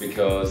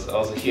 because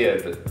also here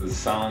the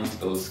sounds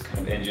those kind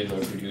of engines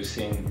are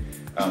producing,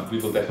 we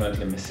will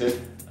definitely miss it.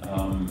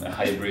 A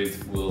hybrid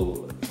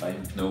will by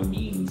no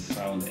means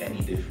sound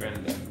any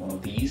different than one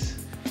of these.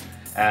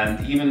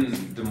 And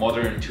even the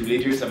modern 2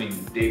 liters, I mean,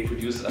 they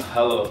produce a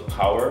hell of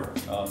power.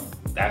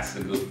 That's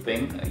the good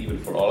thing, even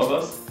for all of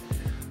us.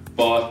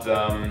 But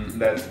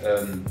that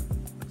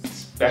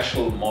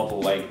special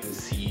model like the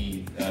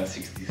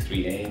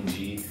C63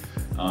 AMG,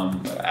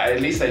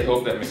 at least I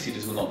hope that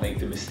Mercedes will not make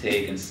the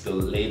mistake and still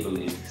label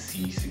it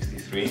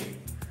C63.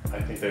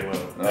 I think they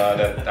will.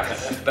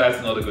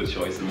 That's not a good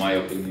choice in my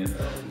opinion.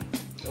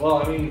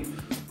 Well, I mean,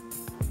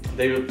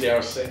 they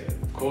are saying,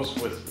 of course,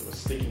 with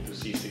sticking to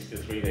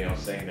C63. They are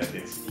saying that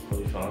it's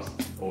equally fast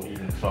or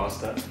even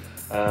faster.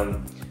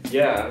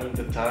 Yeah, I mean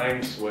the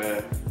times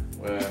where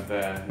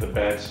the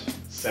badge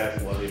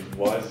said what it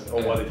was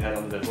or what it had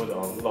under the hood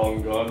are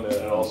long gone.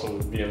 Also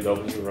with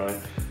BMW,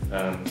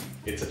 right?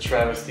 It's a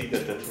travesty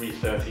that the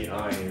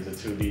 330i is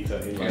a 2-liter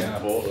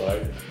inline four,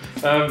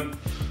 right?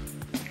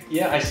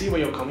 Yeah, I see where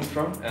you're coming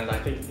from, and I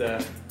think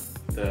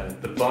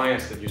the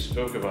bias that you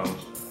spoke about,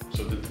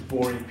 so the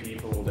boring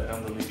people, the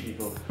elderly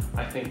people,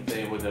 I think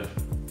they would have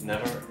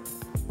never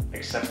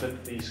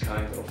accepted these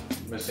kinds of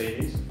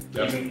Mercedes,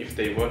 even if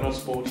they were not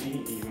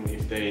sporty, even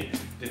if they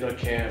did not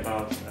care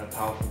about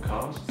powerful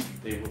cars,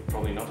 they would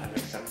probably not have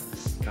accepted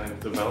this kind of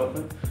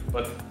development.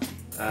 But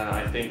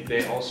I think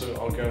they also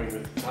are going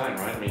with the time,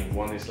 right? I mean,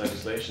 one is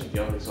legislation,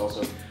 the other is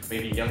also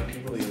maybe young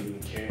people, they don't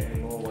even care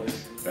anymore what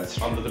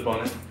is under the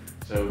bonnet,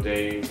 so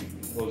they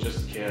will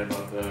just care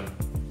about the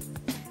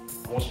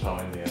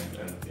horsepower in the end.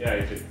 And yeah,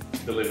 if it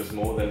delivers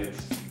more, then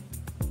it's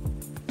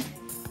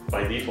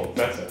by default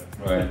better.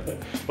 Right.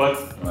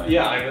 But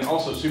yeah, I'm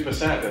also super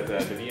sad that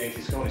the V8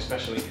 is gone,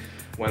 especially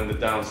when the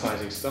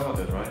downsizing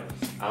started, right?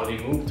 Audi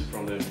moved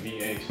from the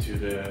V8 to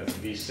the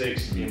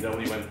V6,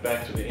 BMW went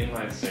back to the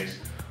inline 6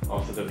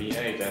 after the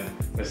V8,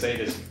 and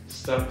Mercedes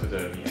stuck to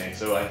the V8.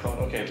 So I thought,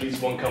 okay, at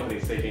least one company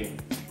is taking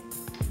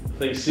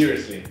things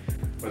seriously,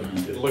 but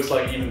it looks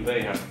like even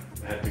they have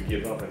had to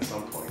give up at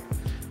some point.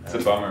 It's a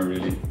bummer,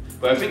 really.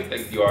 But I think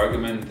like the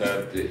argument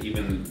that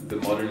even the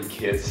modern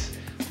kids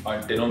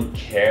they don't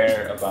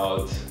care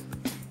about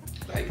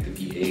like the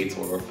V8s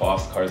or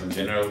fast cars in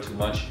general too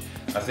much.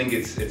 I think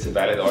it's a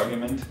valid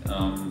argument.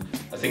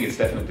 I think it's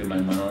definitely my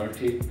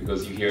minority,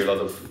 because you hear a lot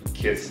of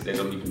kids, they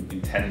don't even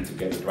intend to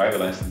get a driver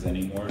license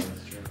anymore,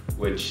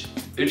 which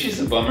is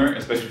a bummer,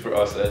 especially for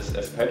us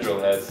as petrol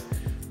heads.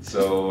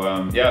 So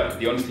yeah,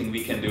 the only thing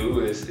we can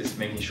do is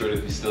making sure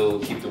that we still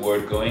keep the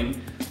word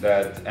going,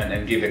 that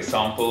and give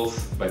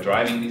examples by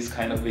driving these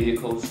kind of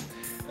vehicles,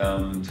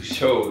 to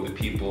show the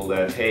people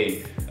that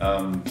hey,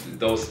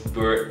 those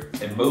were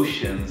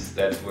emotions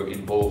that were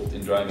involved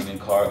in driving a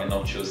car and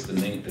not just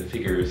the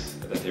figures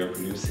that they're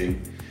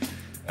producing.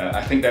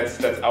 I think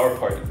that's our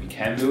part that we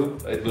can do.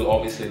 It will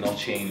obviously not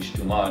change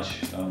too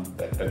much,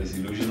 that is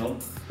illusional.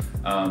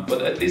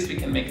 But at least we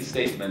can make a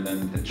statement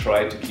and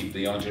try to keep the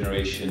young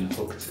generation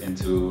hooked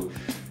into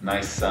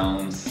nice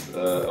sounds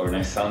or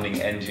nice sounding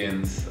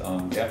engines.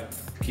 Yeah,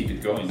 keep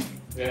it going.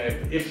 Yeah,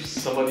 if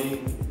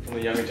somebody from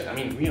the younger generation, I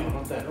mean, we are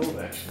not that old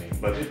actually,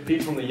 but if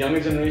people from the younger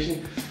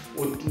generation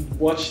would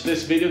watch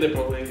this video, they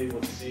probably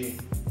would see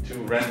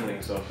two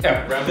ramblings of two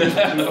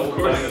old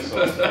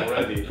dinosaurs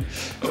already.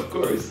 Of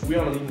course. We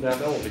are not even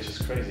that old, which is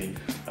crazy.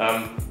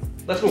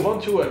 Let's move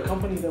on to a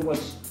company that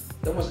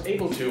was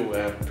able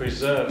to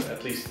preserve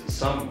at least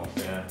some of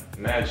their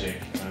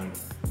magic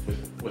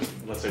with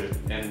let's say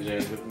with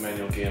engine, with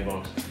manual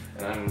gearbox,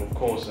 and I'm of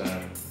course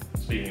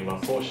speaking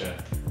about Porsche.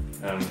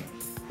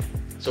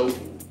 So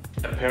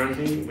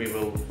apparently we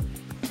will,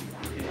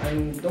 I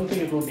don't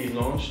think it will be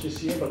launched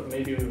this year, but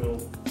maybe we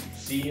will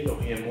see it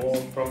or hear more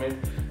from it.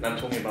 And I'm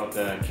talking about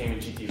the Cayman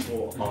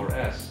GT4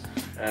 RS.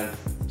 And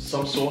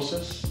some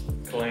sources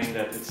claim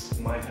that it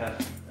might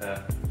have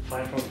a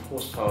 500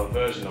 horsepower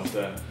version of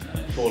the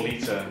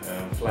 4-liter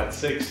flat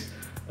 6.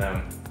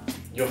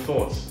 Your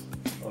thoughts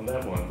on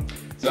that one?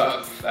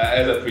 So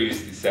as I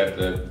previously said,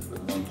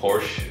 on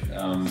Porsche,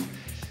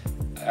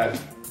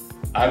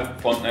 I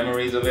have fond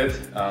memories of it.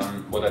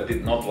 What I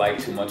did not like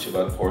too much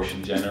about Porsche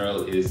in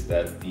general is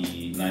that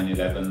the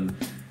 911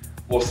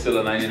 was still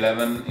a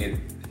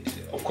 911.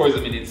 Of course,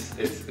 I mean,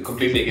 it's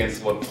completely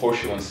against what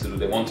Porsche wants to do.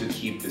 They want to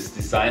keep this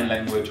design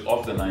language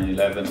of the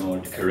 911 or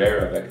the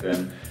Carrera back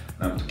then,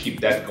 to keep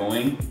that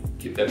going,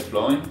 keep that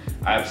flowing.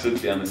 I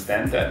absolutely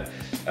understand that.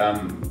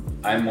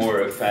 I'm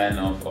more a fan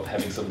of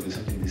having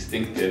something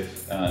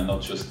distinctive,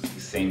 not just the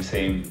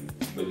same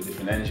with a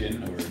different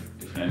engine or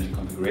different engine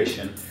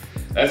configuration.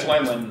 That's why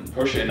when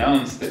Porsche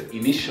announced the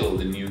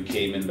new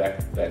Cayman back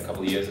a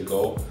couple of years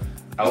ago,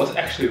 I was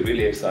actually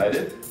really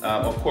excited.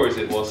 Of course,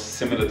 it was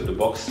similar to the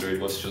Boxster. It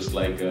was just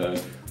like a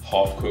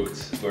half-cooked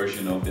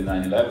version of the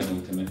 911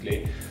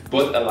 ultimately.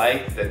 But I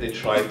like that they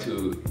tried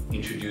to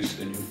introduce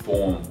a new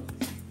form.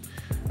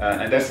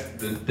 And that's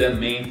the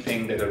main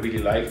thing that I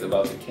really liked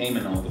about the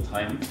Cayman all the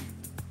time.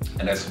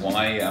 And that's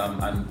why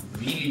I'm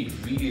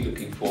really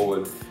looking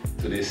forward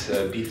to this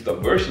beefed up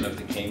version of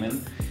the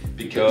Cayman.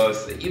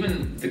 Because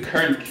even the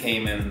current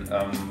Cayman,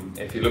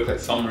 if you look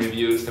at some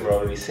reviews, they were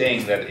already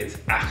saying that it's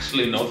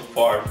actually not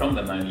far from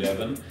the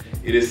 911.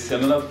 It is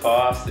similar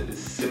fast, it is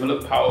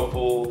similar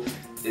powerful,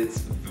 it's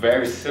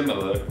very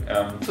similar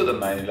to the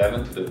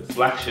 911, to the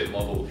flagship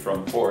model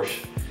from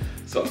Porsche.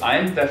 So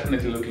I'm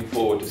definitely looking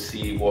forward to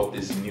see what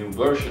this new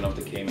version of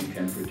the Cayman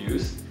can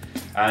produce.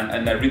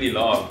 And I really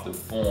love the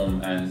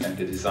form and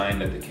the design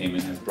that the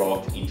Cayman has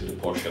brought into the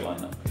Porsche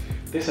lineup.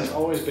 This has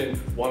always been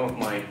one of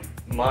my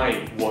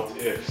what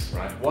ifs,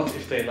 right? What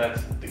if they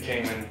let the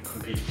Cayman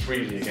compete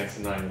freely against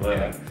the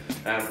 911?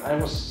 And I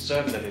was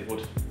certain that it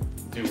would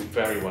do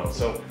very well.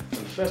 So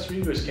when the first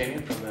reviews came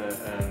in from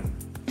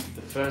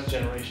the first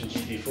generation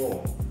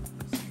GT4,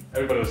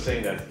 everybody was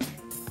saying that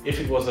if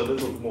it was a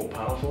little more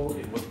powerful,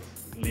 it would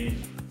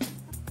leave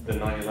the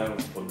 911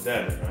 for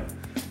dead, right?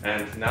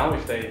 And now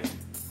if they,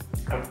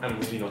 I'm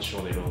really not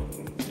sure they will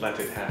let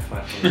it have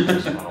 500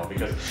 horsepower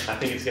because I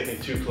think it's getting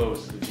too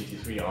close to the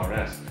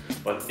GT3 RS.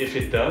 But if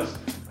it does,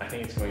 I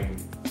think it's going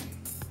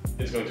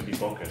to be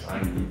bonkers.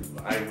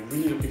 I'm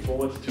really looking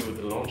forward to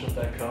the launch of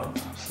that car.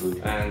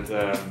 Absolutely. And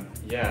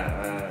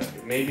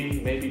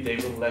maybe they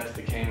will let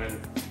the Cayman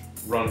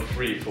run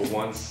free for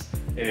once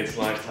in its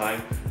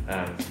lifetime.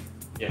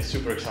 Yeah,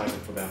 super excited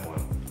for that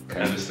one.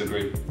 Can I just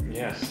agree?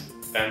 Yes,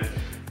 and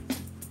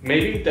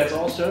maybe that's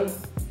also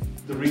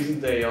the reason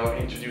they are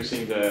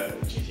introducing the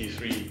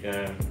GT3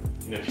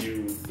 in a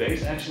few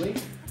days actually.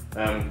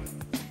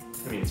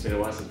 I mean, it's been a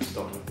while since we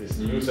started with this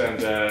news,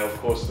 and of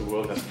course the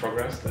world has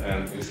progressed.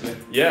 And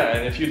yeah,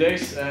 in a few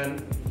days,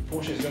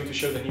 Porsche is going to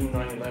show the new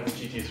 911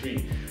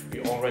 GT3.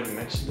 We already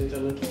mentioned it a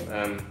little.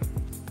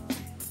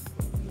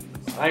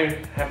 I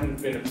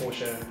haven't been a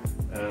Porsche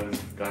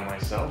guy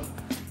myself.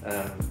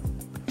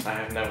 I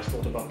have never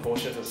thought about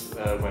Porsche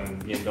when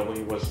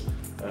BMW was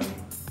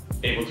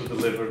able to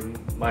deliver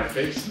my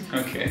fix.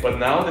 Okay. But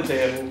now that they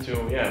have moved to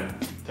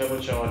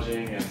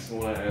turbocharging and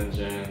smaller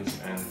engines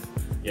and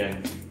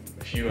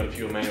fewer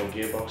manual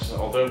gearboxes,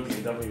 although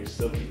BMW is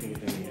still keeping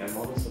it in the M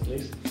models at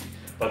least.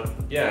 But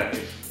yeah,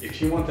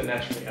 if you want a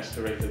naturally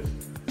aspirated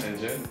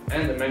engine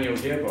and a manual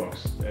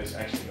gearbox, there's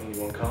actually only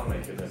one car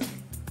maker that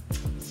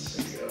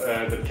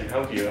can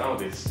help you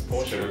out. It's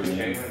Porsche with the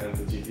Cayman and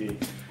the GT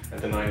and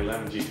the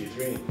 911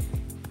 GT3.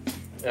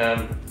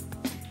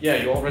 Yeah,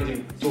 you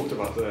already talked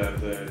about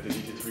the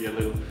GT3 a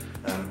little.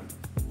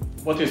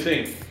 What do you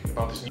think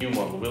about this new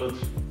model? Will it?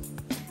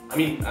 I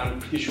mean, I'm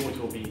pretty sure it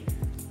will be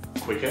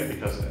quicker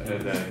because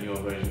the newer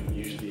version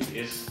usually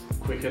is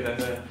quicker than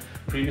the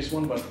previous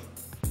one. But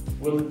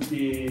will it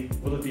be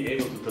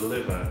able to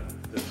deliver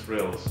the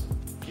thrills?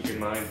 Keep in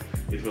mind,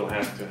 it will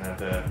have to have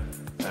the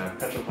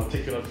petrol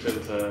particulate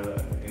filter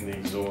in the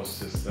exhaust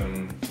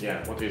system.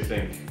 Yeah, what do you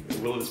think?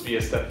 Will this be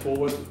a step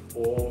forward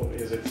or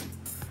is it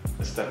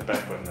a step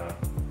backward now?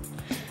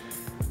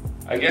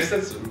 I guess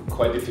that's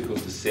quite difficult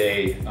to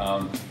say.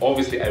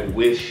 Obviously, I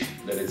wish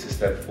that it's a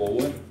step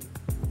forward.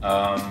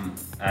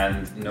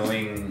 And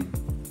knowing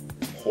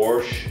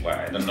Porsche, well,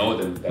 I don't know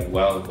them that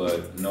well,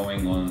 but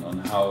knowing on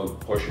how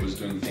Porsche was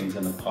doing things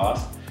in the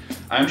past,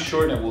 I'm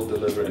sure that will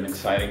deliver an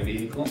exciting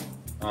vehicle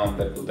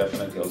that will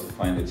definitely also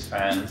find its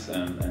fans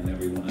and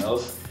everyone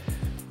else.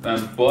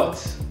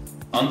 But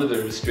under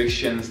the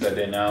restrictions that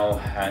they now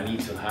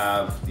need to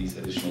have, these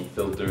additional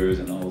filters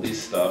and all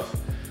this stuff,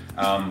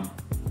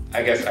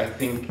 I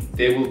think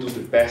they will do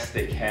the best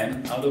they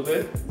can out of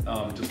it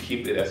to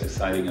keep it as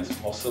exciting as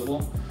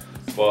possible.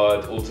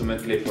 But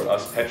ultimately for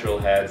us petrol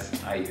heads,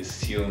 I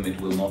assume it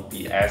will not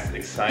be as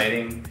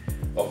exciting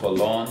of a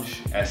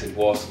launch as it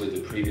was with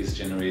the previous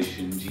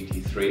generation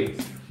GT3,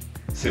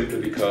 simply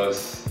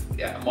because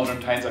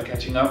modern times are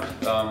catching up.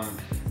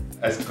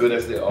 As good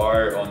as they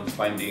are on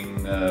finding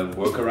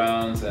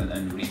workarounds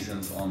and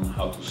reasons on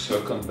how to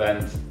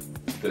circumvent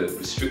the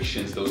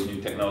restrictions those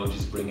new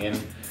technologies bring in,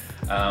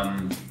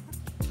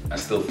 I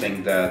still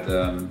think that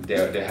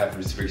they have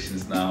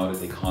restrictions now that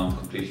they can't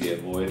completely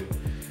avoid.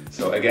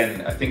 So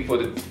again, I think for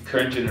the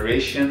current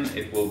generation,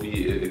 it will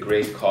be a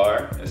great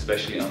car,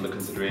 especially under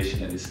consideration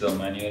that it's still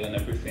manual and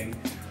everything.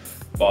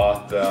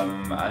 But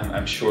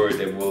I'm sure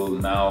they will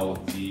now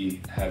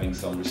be having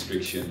some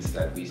restrictions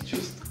that we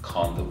just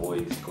can't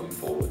avoid going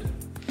forward.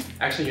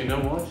 Actually, you know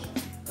what?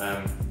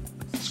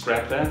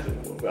 Scrap that.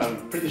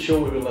 I'm pretty sure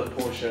we will let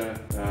Porsche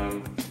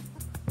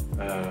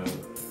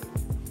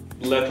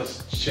let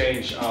us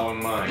change our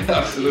mind.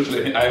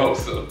 Absolutely, I hope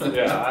so.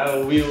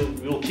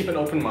 We'll keep an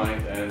open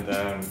mind, and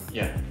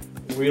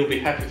we'll be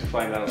happy to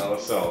find out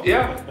ourselves.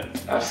 Yeah,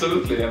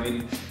 absolutely. I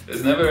mean,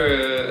 there's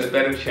never a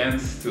better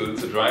chance to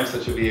drive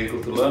such a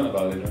vehicle to learn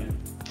about it, right?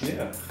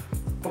 Yeah.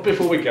 But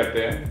before we get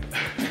there,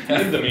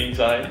 in the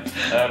meantime,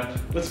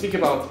 let's speak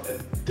about a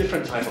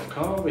different type of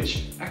car,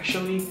 which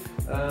actually,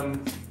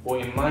 or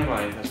in my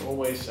mind, has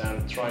always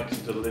tried to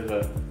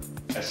deliver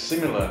a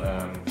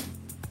similar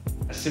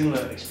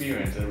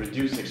experience, a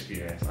reduced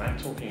experience. I'm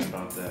talking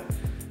about the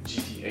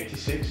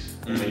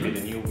GT86, or maybe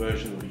the new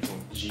version will be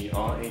called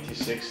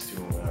GR86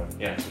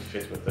 to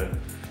fit with the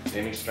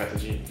naming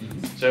strategy.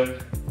 So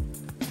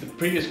the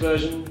previous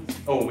version,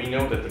 we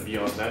know that the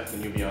BRZ, the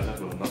new BRZ,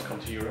 will not come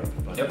to Europe,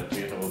 but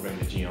Toyota will bring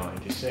the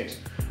GR86.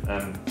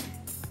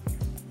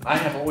 I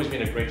have always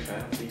been a great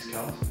fan of these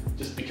cars,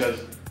 just because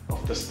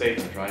of the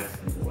statement, right?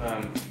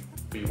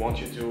 We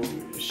want you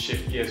to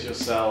shift gears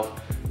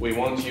yourself. We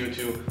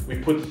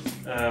put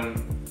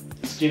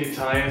skinny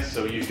tires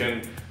so you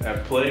can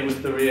play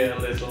with the rear a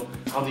little.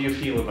 How do you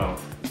feel about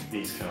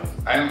these cars?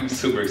 I'm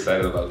super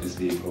excited about these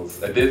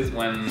vehicles. I did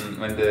when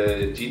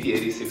the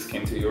GT86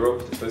 came to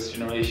Europe, the first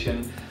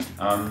generation.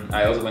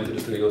 I also went to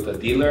the Toyota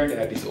dealer. They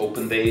had these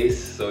open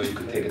days, so you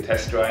could take a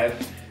test drive.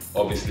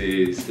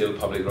 Obviously, still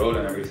public road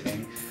and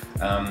everything.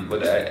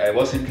 But I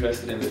was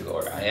interested in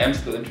I am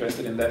still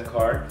interested in that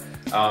car.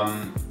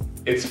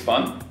 It's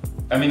fun.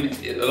 I mean,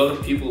 a lot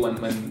of people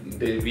when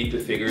they read the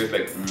figures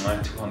like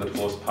 200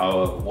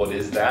 horsepower, what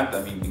is that?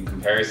 I mean, in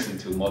comparison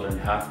to modern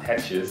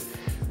hatches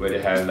where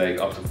they have like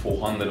up to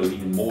 400 or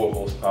even more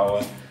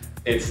horsepower,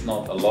 it's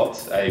not a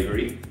lot, I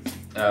agree.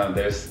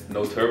 There's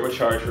no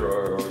turbocharger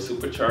or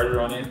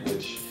supercharger on it,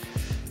 which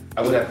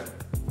I would have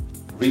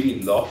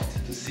really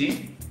loved to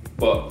see,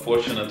 but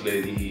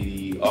fortunately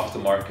the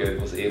aftermarket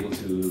was able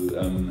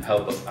to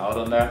help us out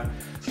on that.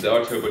 So there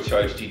are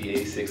turbocharged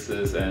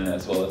GT86s and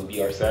as well as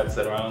BRZs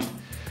around.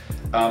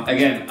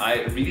 Again,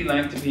 I really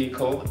like the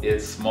vehicle.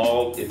 It's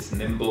small, it's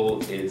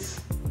nimble,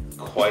 it's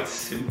quite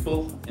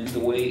simple in the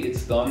way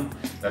it's done.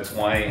 That's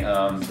why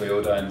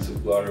Toyota and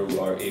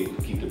Subaru are able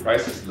to keep the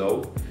prices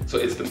low. So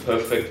it's the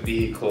perfect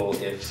vehicle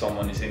if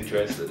someone is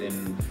interested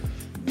in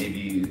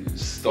maybe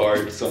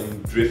start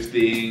some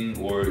drifting,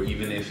 or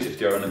even if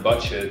they're on a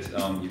budget,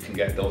 you can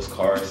get those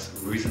cars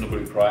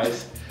reasonably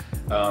priced.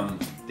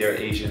 They're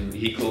Asian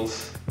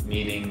vehicles,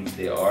 meaning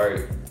they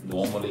are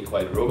normally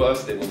quite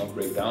robust, they will not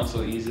break down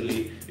so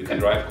easily. You can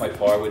drive quite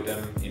far with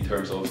them in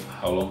terms of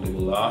how long they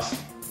will last.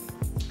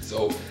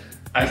 So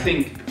I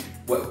think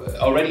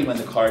already when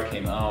the car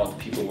came out,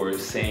 people were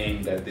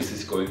saying that this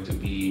is going to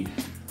be,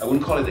 I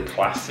wouldn't call it a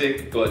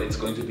classic, but it's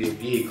going to be a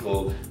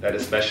vehicle that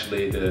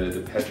especially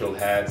the petrol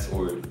heads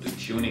or the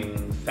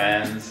tuning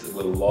fans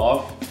will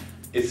love.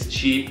 It's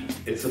cheap,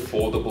 it's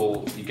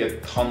affordable, you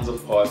get tons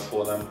of parts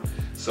for them.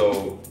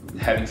 So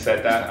having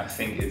said that, I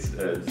think it's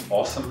an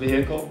awesome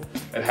vehicle.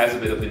 It has a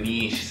bit of a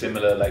niche,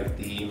 similar like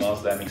the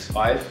Mazda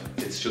MX-5.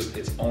 It's just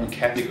its own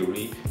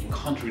category. You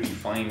can't really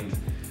find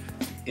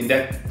in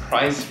that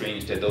price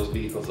range that those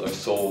vehicles are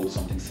sold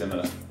something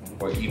similar,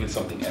 or even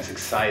something as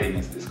exciting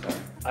as this car.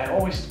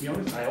 To be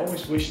honest, I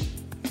always wished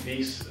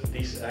these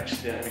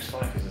actually the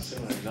MX-5 is a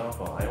similar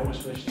example. I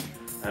always wished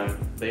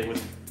they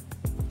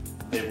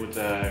would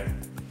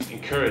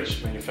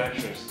encourage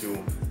manufacturers to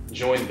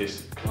join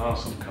this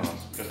class of cars,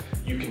 because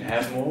you can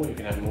have more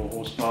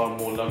horsepower,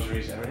 more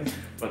luxuries, everything.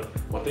 But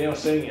what they are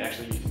saying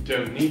actually, you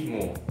don't need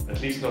more, at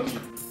least not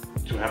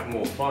to have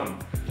more fun.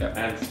 Yeah.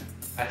 And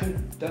I think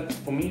that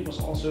for me it was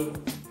also,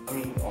 I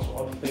mean, also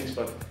other things,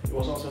 but it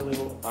was also a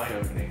little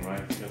eye-opening,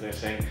 right? Because they're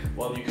saying,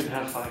 well, you could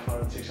have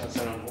 500, 600,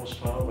 700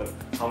 horsepower, but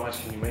how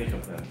much can you make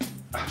of them?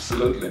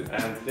 Absolutely.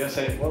 And they're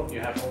saying, well, you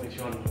have only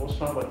 200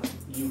 horsepower, but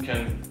you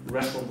can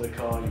wrestle the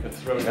car, you can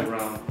throw it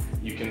around,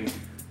 you can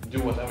do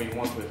whatever you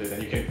want with it,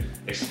 and you can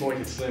exploit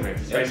its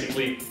limits. It's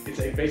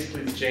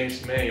basically the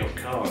James May of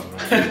cars,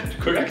 right?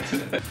 Correct.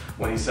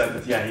 When he said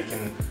that, yeah, he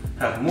can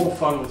have more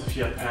fun with the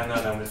Fiat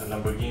Panda than with a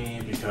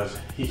Lamborghini because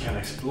he can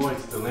exploit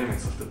the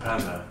limits of the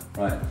Panda.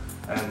 Right.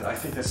 And I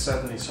think there's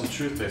certainly some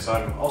truth there. So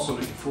I'm also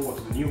looking forward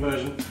to the new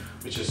version,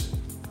 which is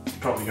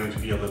probably going to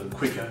be a little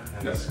quicker,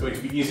 and it's going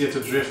to be easier to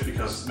drift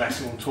because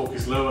maximum torque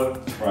is lower.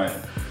 Right.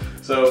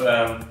 So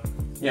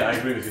yeah, I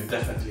agree with you.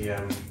 Definitely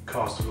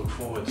cars to look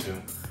forward to.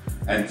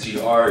 And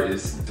GR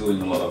is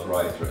doing a lot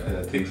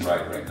of things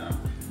right now.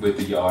 With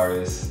the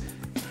Yaris,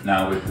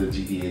 now with the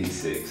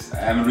GT86.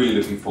 I'm really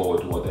looking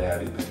forward to what they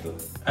have in petto.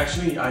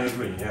 Actually, I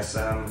agree, yes.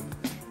 I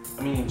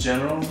mean, in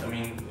general,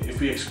 if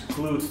we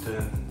exclude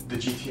the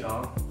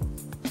GTR,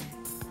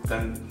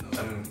 then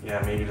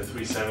yeah, maybe the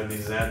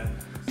 370Z,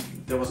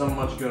 there was not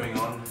much going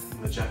on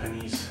in the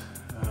Japanese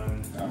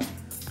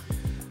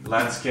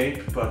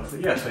landscape, but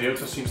yeah,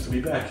 Toyota seems to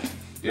be back.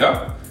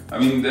 Yeah, I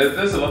mean,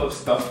 there's a lot of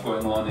stuff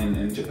going on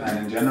in Japan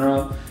in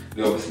general.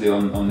 We obviously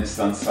on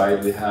Nissan's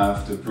side, we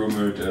have the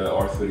rumored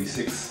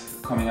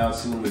R36 coming out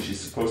soon, which is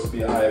supposed to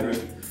be a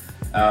hybrid.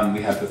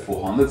 We have the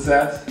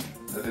 400Z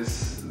that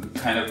is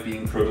kind of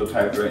being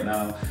prototyped right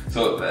now.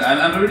 So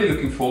I'm really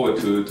looking forward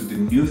to the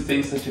new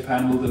things that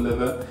Japan will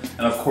deliver,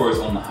 and of course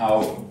on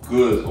how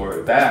good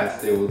or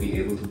bad they will be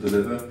able to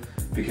deliver.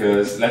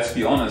 Because let's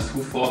be honest,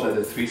 who thought that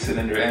a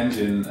 3-cylinder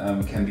engine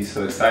can be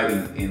so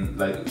exciting in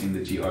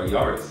the GR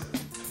Yaris?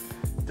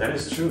 That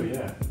is true,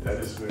 yeah, that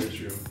is very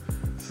true.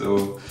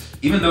 So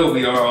even though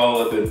we are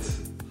all a bit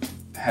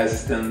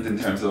hesitant in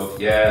terms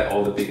of, yeah,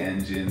 all the big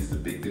engines, the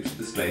big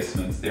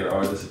displacements, they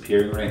are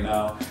disappearing right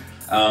now.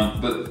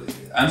 But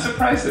I'm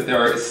surprised that there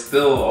are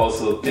still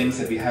also things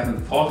that we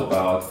haven't thought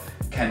about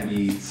can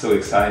be so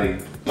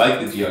exciting,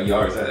 like the GR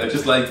Yaris. I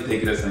just like to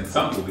take it as an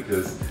example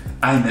because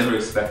I never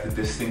expected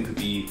this thing to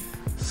be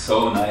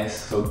so nice,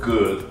 so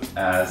good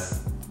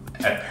as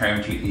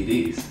apparently it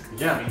is.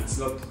 Yeah, I mean, it's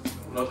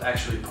not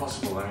actually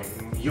possible. I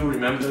mean, you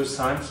remember those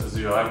times, as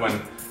do I, when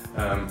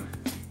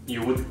we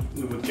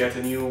would get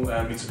a new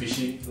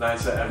Mitsubishi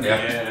Lancer every year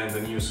and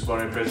a new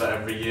Subaru Impreza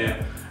every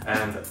year,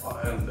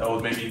 or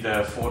maybe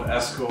the Ford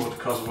Escort,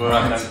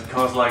 Cosworth, and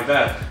cars like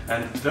that.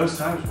 And those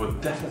times were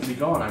definitely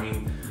gone. I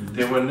mean,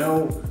 there were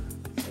no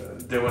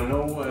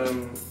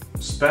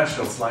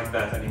specials like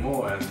that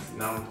anymore, and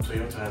now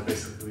Toyota has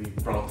basically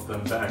brought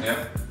them back.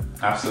 Yeah,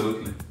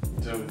 absolutely.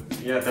 So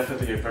yeah,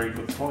 definitely a very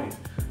good point.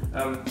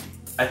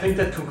 I think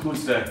that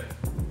concludes the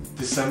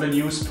December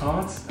news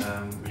part.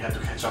 We had to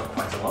catch up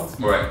quite a lot.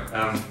 Right.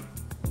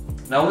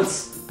 Now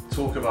let's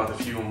talk about a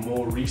few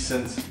more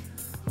recent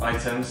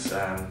items.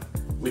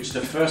 which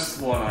the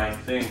first one I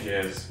think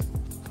is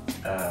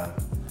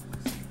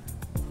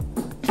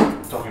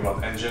talking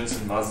about engines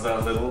and Mazda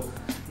a little.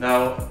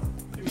 Now,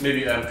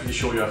 maybe I'm pretty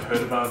sure you have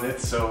heard about it.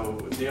 So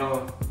they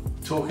are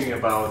talking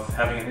about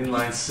having an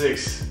inline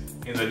six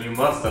in the new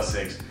Mazda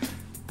 6.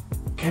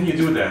 Can you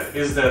do that?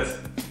 Is that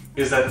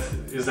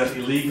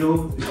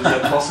illegal? Is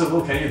that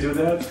possible? Can you do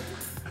that?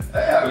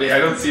 I mean, I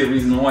don't see a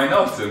reason why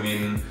not. I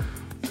mean,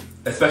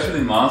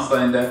 especially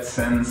Mazda in that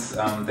sense,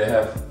 they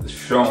have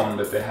shown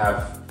that they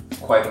have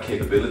quite the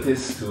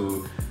capabilities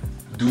to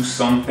do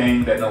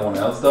something that no one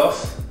else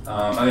does.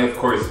 I mean, of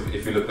course,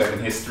 if you look back in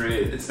history,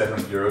 it's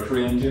definitely a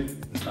rotary engine.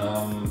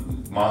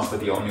 Mazda,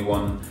 the only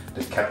one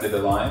that kept it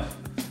alive.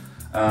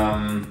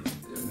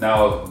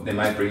 Now they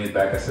might bring it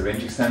back as a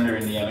range extender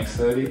in the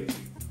MX-30,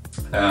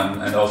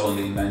 and also in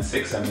the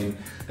inline-six. I mean,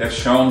 they've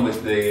shown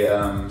with the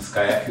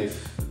Skyactiv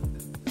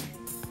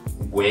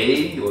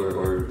way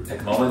or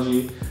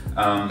technology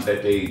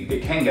that they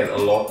can get a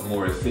lot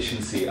more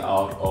efficiency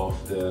out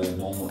of the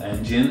normal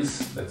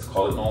engines. Let's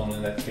call it normal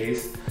in that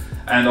case.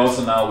 And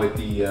also now with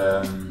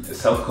the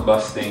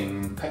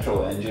self-combusting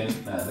petrol engine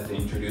that they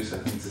introduced, I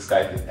think it's the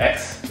Skyactiv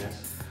X. Yes.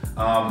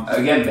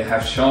 Again, they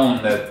have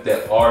shown that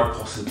there are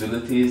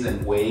possibilities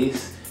and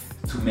ways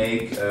to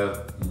make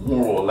a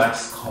more or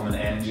less common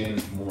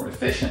engine more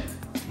efficient.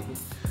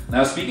 Mm-hmm.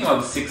 Now, speaking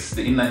of the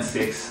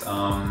inline-six,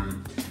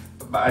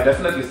 I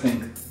definitely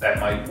think that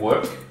might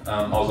work.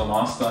 Also,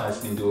 Mazda has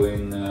been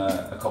doing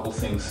a couple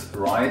things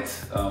right.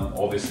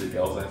 Obviously, they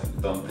also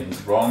have done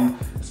things wrong,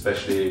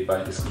 especially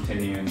by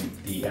discontinuing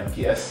the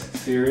MPS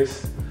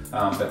series.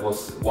 That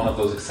was one of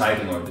those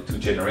exciting, or the two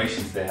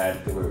generations they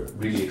had, they were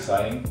really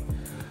exciting.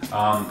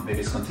 They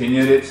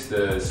discontinued it,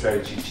 the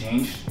strategy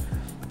changed.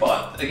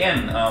 But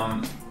again,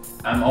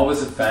 I'm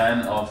always a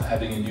fan of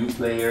having a new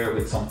player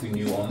with something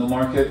new on the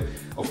market.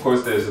 Of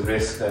course, there's a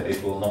risk that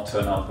it will not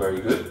turn out very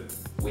good.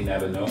 We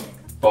never know.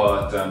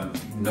 But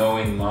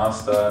knowing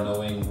Mazda,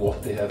 knowing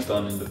what they have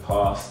done in the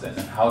past and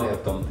how they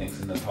have done things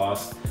in the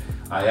past,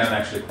 I am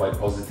actually quite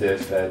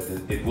positive that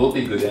it will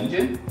be a good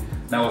engine.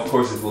 Now, of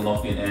course, it will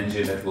not be an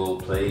engine that will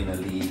play in a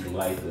league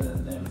like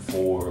an M4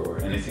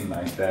 or anything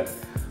like that.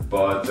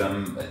 But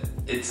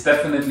it's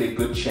definitely a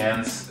good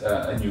chance,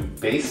 a new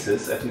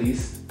basis at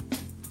least,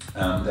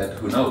 that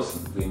who knows,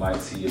 we might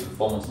see a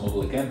performance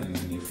model again in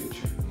the near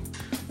future.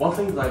 One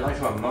thing that I like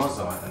about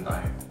Mazda, and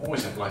I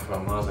always have liked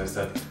about Mazda, is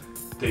that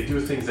they do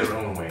things their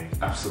own way.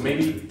 Absolutely.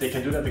 Maybe they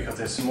can do that because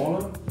they're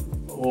smaller,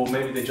 or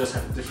maybe they just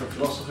have a different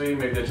philosophy,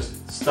 maybe they're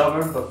just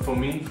stubborn, but for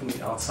me, from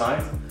the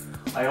outside,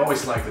 I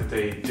always liked that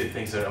they did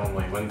things their own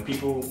way. When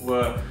people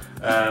were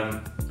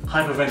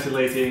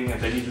hyperventilating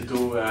and they needed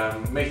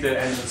to make their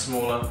engine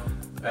smaller,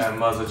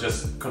 Mazda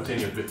just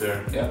continued with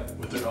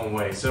their own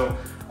way. So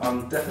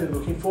I'm definitely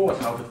looking forward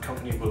how the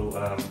company will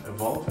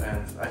evolve,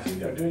 and I think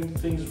they're doing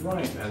things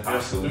right and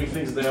they're doing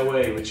things their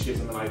way, which gives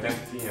them an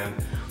identity. And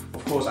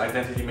of course,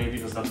 identity maybe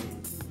does not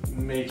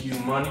make you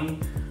money,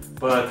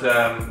 but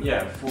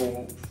yeah,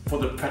 for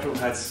the petrol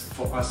heads,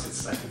 for us,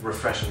 it's I think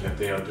refreshing that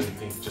they are doing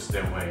things just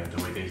their way and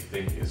the way they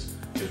think is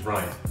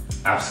right.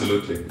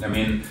 Absolutely. I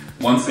mean,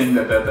 one thing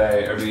that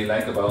I really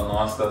like about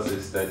Mazda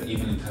is that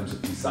even in terms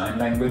of design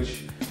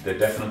language, they're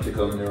definitely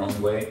going their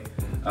own way.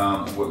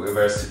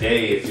 Whereas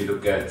today, if you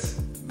look at,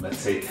 let's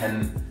say,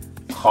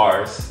 10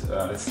 cars,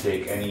 let's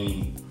take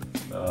any,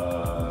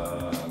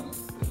 I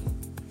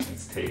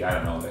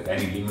don't know, like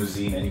any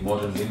limousine, any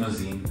modern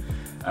limousine,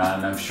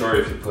 and I'm sure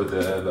if you put,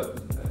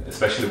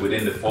 especially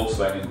within the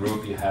Volkswagen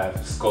group, you have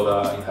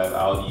Skoda, you have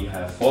Audi, you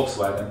have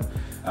Volkswagen.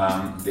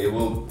 They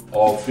will,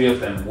 all three of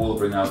them will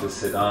bring out a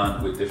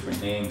sedan with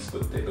different names,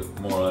 but they look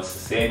more or less the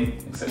same,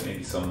 except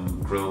maybe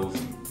some grills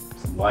and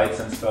some lights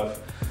and stuff.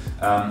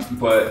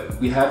 But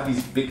we have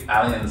these big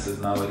alliances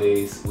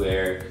nowadays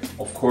where,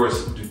 of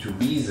course, due to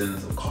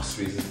reasons, or cost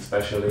reasons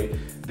especially,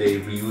 they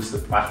reuse the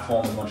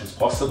platform as much as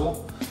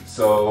possible.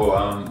 So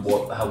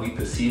how we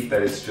perceive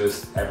that is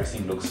just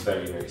everything looks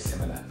very, very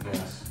similar.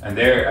 Yes. And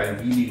there I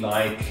really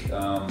like,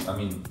 I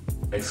mean,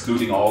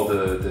 excluding all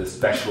the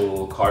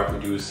special car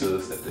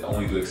producers that they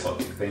only do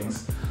exotic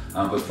things,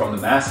 but from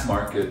the mass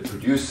market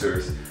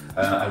producers,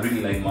 I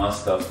really like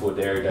Mazda for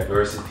their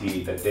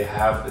diversity, that they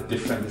have a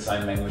different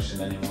design language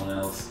than anyone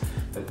else,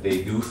 that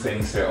they do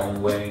things their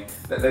own way,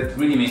 that's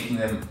really making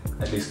them,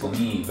 at least for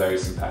me, very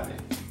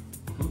sympathetic.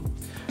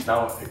 Mm-hmm.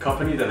 Now, a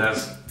company that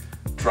has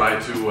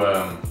tried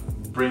to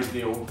bring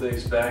the old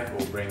days back,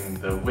 or bring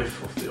the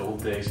whiff of the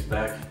old days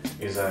back,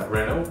 is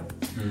Renault.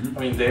 Mm-hmm.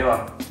 I mean, they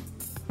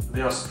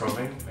are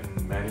struggling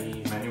in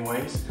many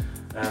ways,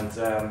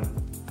 and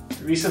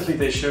recently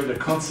they showed a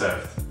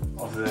concept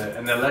of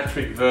an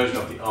electric version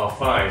of the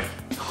R5.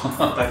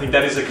 I think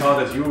that is a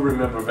car that you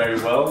remember very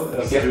well,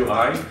 as do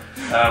I.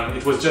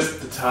 It was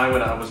just the time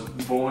when I was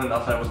born, and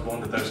after I was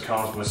born, that those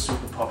cars were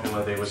super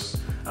popular. They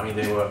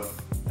were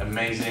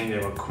amazing, they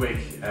were quick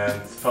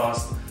and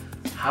fast.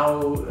 How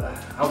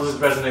does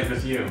it resonate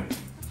with you?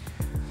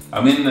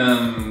 I mean,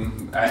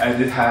 I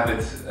did have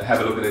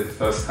a look at it the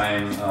first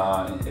time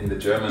in the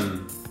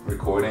German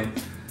recording,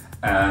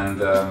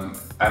 and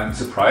I'm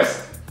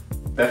surprised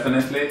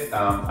definitely.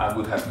 I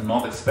would have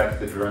not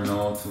expected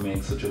Renault to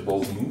make such a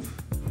bold move.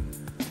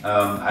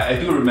 I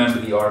do remember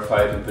the R5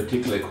 in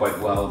particular quite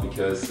well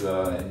because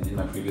in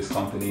my previous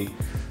company,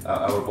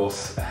 our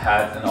boss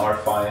had an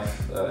R5,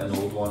 an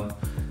old one.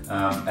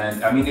 And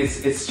I mean,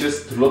 it's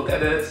just to look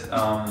at it,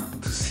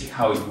 to see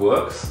how it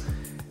works,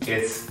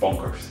 it's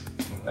bonkers.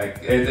 Like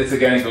it's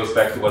again, it goes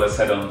back to what I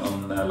said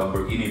on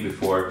Lamborghini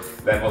before.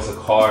 That was a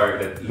car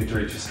that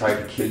literally just tried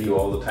to kill you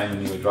all the time when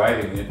you were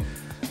driving it.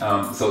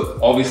 So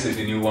obviously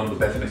the new one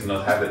will definitely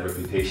not have that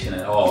reputation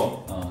at all.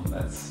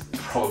 That's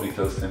probably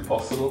close to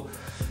impossible.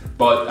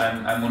 But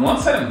I'm on one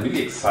side, I'm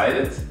really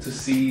excited to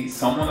see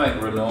someone like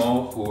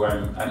Renault, who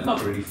I'm not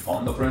really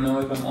fond of Renault,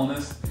 if I'm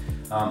honest.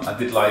 I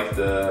did like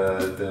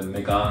the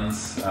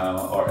Meganes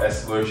RS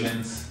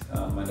versions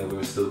when they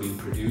were still being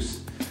produced.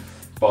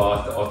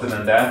 But other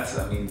than that,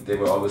 I mean, they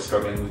were always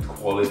struggling with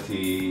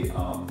quality,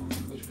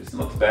 which was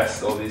not the best,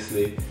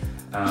 obviously.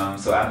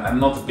 So I'm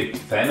not a big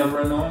fan of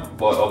Renault,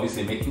 but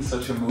obviously making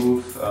such a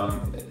move,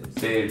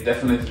 they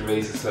definitely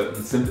raise a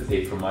certain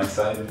sympathy from my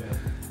side.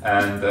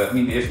 And I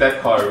mean, if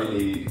that car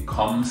really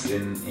comes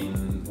in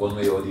one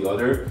way or the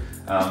other,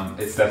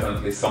 it's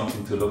definitely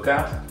something to look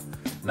at.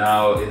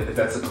 Now, if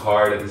that's a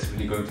car that is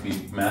really going to be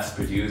mass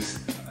produced,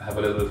 I have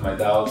a little bit of my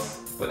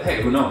doubts. But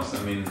hey, who knows?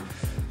 I mean,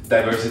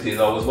 diversity is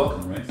always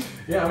welcome, right?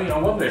 Yeah, I mean, I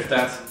wonder if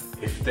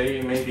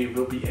they maybe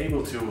will be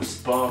able to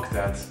spark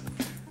that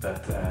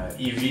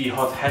EV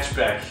hot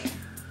hatchback.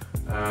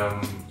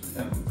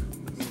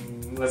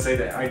 Let's say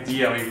the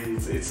idea, maybe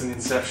it's an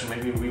inception.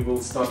 Maybe we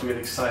will start to get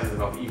excited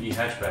about EV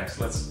hatchbacks.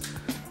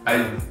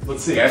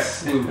 Let's see.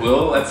 Yes, we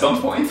will at some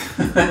point.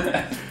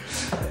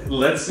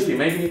 Let's see.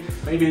 Maybe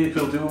it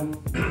will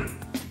do.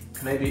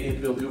 Maybe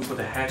it will do for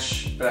the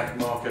hatchback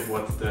market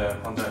what the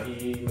Honda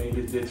E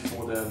maybe did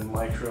for the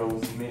micro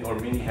or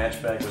mini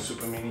hatchback or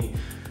super mini,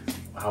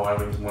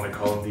 however you want to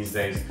call them these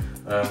days.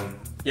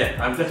 Yeah,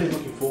 I'm definitely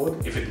looking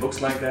forward. If it looks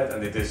like that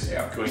and it is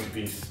going to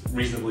be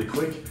reasonably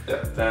quick,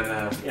 then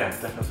yeah,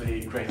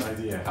 definitely a great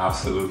idea.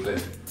 Absolutely.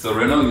 So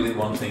Renault, you did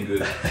one thing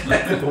good.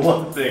 That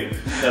one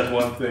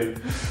thing.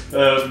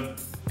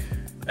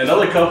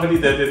 Another company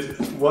that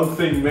did one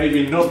thing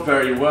maybe not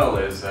very well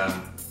is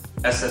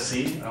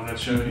SSE. I'm not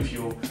sure if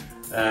you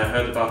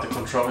heard about the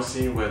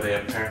controversy where they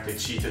apparently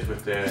cheated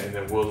in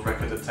the world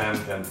record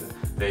attempt, and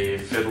they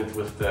fiddled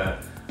with the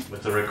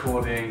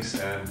recordings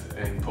and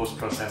in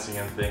post-processing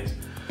and things.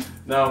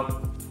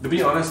 Now, to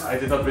be honest, I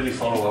did not really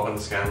follow up on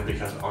the scandal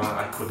because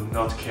I could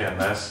not care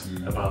less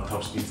about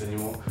top speeds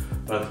anymore.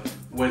 But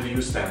where do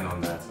you stand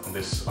on that, on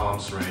this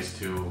arms race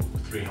to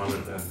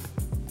 300 and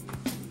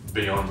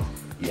beyond?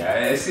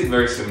 Yeah, I see it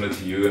very similar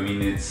to you. I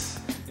mean,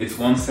 it's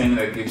one thing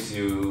that gives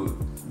you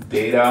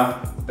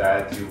data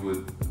that you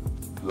would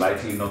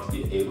likely not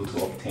be able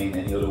to obtain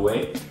any other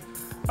way.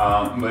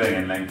 But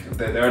again, like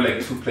there are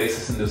like two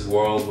places in this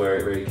world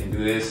where you can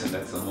do this, and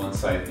that's on one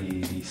side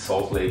the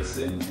salt lakes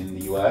in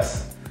the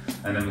US,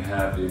 and then we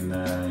have in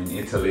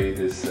Italy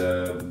this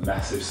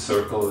massive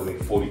circle,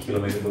 like 40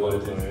 kilometers or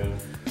whatever.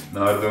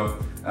 Nardo.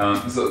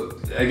 So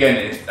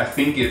again, I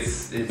think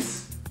it's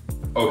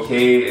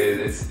okay.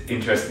 It's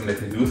interesting that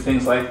they do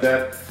things like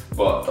that,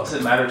 but does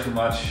it matter too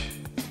much?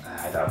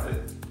 I doubt it.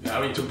 Yeah,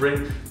 I mean, to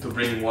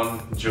bring one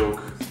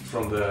joke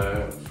from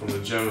the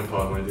German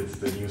part where I did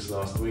the news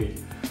last week,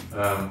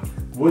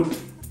 would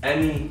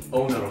any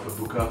owner of a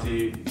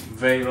Bugatti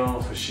Veyron,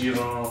 of a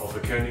Chiron, of a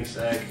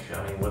Koenigsegg,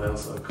 I mean, what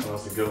else are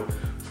cars to go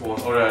for,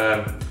 or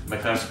a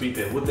McLaren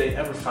Speedtail, would they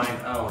ever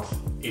find out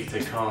if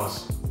their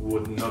cars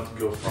would not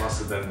go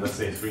faster than, let's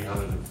say,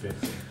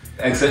 350?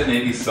 Except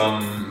maybe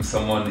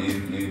someone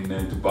in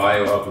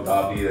Dubai or Abu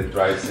Dhabi that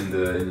drives in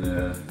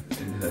the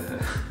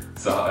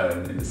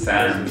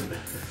sand.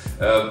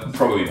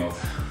 Probably not.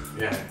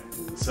 Yeah.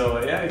 So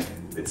yeah,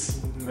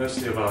 it's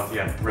mostly about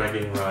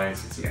bragging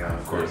rights. It's about,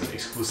 of course,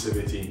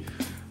 exclusivity.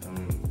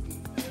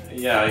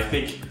 Yeah, I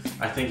think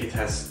it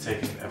has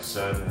taken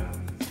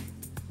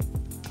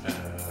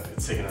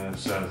an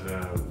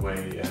absurd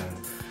way, and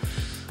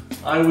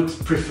I would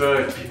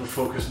prefer if people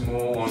focus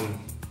more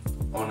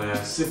on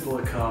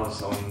simpler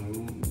cars, on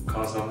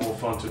cars that are more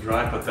fun to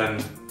drive, but then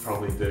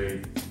probably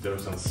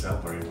those don't sell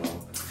very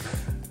well.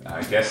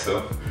 I guess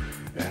so.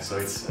 Yeah, so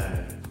it's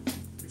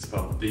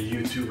about the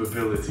YouTube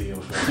ability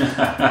of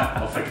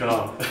a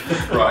car.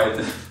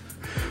 Right.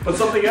 But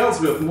something else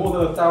with more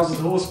than 1,000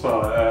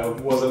 horsepower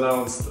was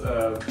announced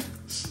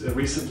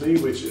recently,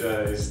 which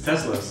is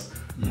Tesla's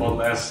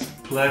Model S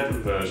Plaid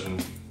version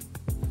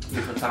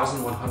with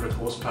 1,100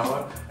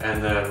 horsepower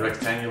and a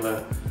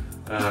rectangular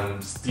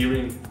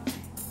steering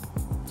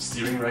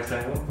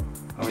rectangle.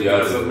 I mean,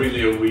 that's not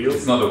really a wheel.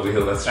 It's not a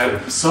wheel, that's true.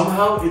 And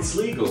somehow it's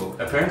legal.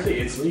 Apparently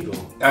it's legal.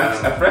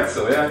 I've read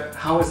so, yeah.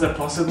 How is that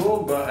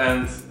possible?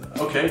 And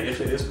okay, if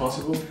it is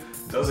possible,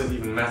 does it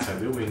even matter?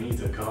 Do we need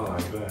a car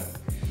like that?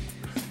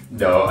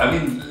 No, I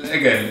mean,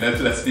 again,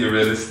 let's be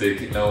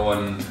realistic. No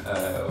one,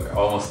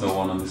 almost no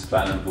one on this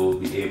planet will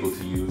be able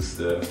to use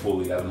the full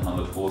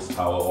 1,100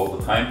 horsepower all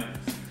the time.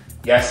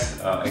 yes,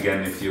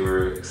 again, if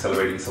you're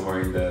accelerating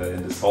somewhere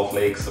in the Salt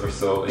Lakes or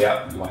so,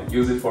 yeah, you might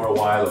use it for a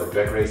while, or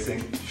drag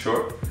racing,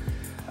 sure.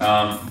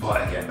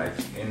 But again, like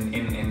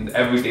in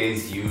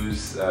everyday's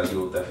use,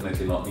 you'll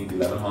definitely not need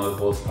 1100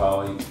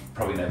 horsepower. You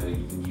probably never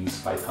even use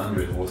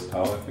 500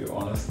 horsepower, if you're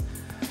honest.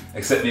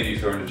 Except maybe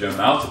if you're in the German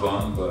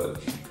Autobahn,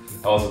 but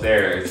also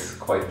there it's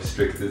quite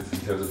restricted in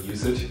terms of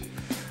usage.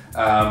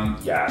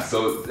 Yeah,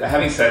 so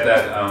having said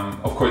that,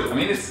 of course, I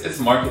mean, it's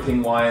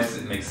marketing-wise,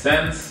 it makes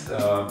sense.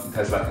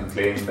 Tesla can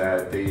claim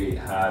that they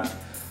had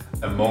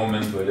a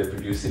moment where they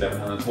produced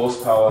 1100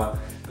 horsepower.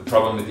 The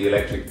problem with the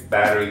electric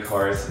battery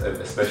cars,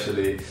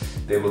 especially,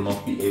 they will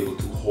not be able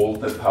to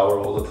hold that power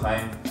all the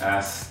time.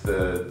 As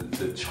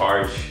the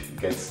charge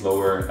gets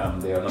lower,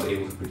 they are not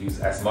able to produce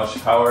as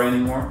much power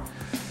anymore.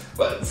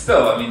 But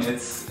still, I mean,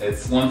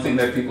 it's one thing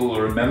that people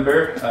will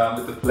remember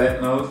with the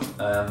plant mode.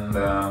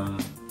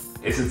 And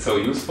is it so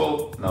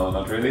useful? No,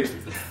 not really.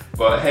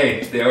 But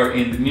hey, they are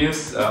in the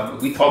news.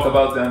 We talk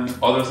about them,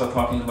 others are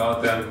talking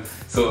about them.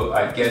 So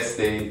I guess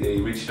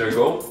they reached their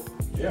goal.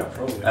 Yeah,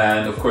 probably.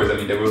 And of course, I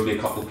mean, there will be a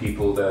couple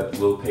people that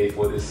will pay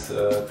for this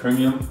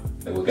premium.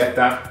 They will get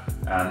that,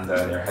 and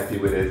they're happy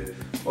with it.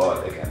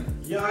 But again,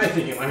 yeah,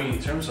 I mean,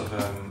 in terms of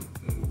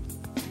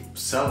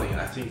selling,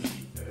 I think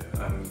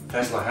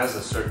Tesla has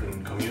a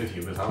certain community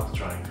without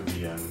trying to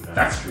be.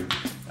 That's true.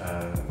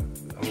 I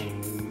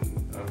mean,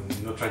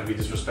 I'm not trying to be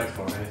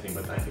disrespectful or anything,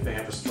 but I think they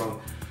have a strong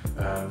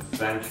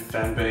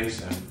fan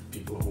base and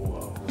people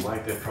who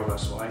like their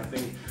products. So I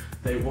think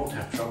they won't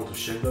have trouble to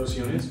ship those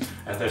units.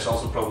 And there's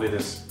also probably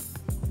this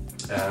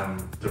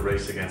the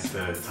race against the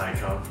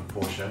Taycan from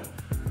Porsche.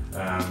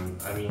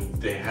 I mean,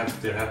 there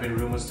have been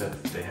rumors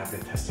that they have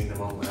been testing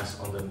them on the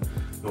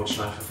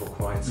Nordschleife for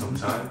quite some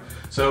time.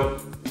 So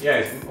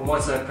yeah, on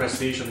one side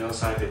prestige, on the other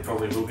side they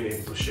probably will be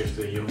able to shift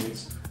the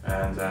units.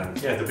 And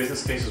yeah, the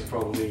business case is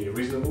probably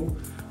reasonable.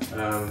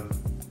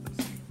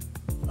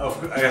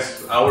 I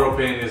guess our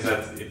opinion is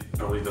that it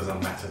probably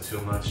doesn't matter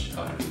too much.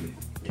 Not really.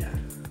 Yeah,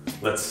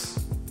 let's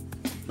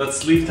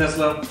leave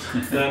Tesla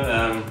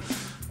then.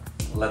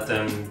 Let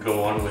them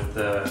go on with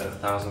the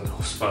 1000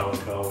 horsepower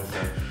car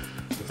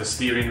with the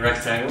steering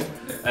rectangle,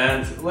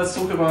 and let's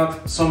talk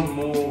about some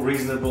more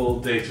reasonable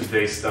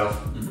day-to-day stuff.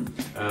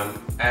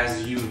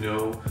 As you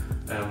know,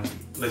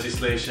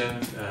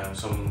 legislation,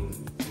 some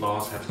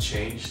laws have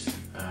changed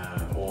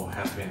or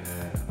have been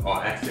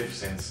are active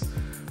since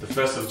the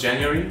 1st of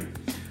January.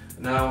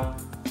 Now,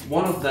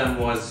 one of them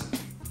was,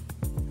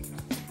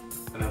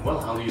 well,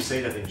 how do you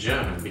say that in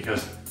German?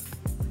 Because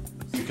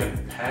you can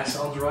pass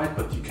on the right,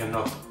 but you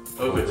cannot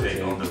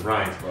overtake on the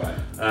right.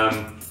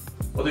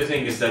 What do you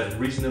think? Is that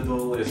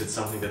reasonable? Is it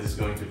something that is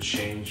going to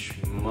change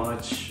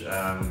much?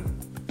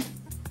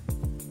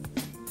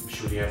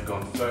 Should we have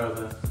gone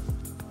further?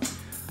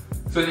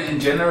 So in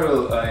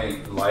general, I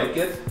like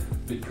it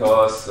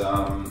because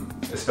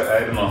I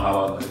don't know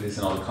how it is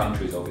in other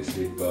countries,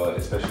 obviously, but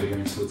especially here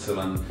in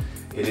Switzerland,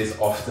 it is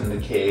often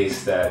the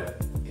case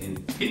that in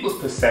people's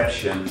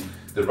perception,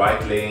 the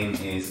right lane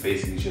is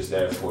basically just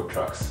there for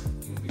trucks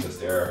because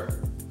they're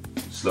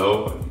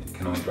slow. It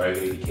can only drive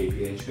 80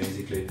 kph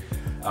basically.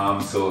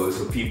 So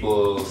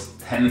people's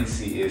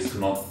tendency is to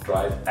not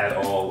drive at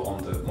all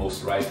on the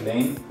most right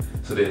lane.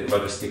 So they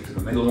rather stick to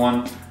the middle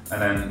one,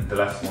 and then the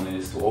left one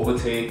is to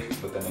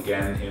overtake. But then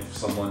again, if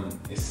someone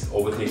is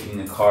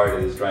overtaking a car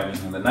that is driving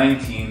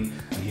 119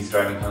 and he's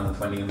driving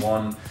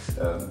 121,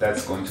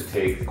 that's going to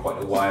take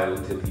quite a while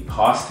until he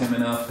passed him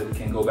enough that he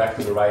can go back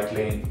to the right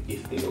lane,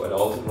 if they go at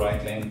all to the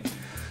right lane.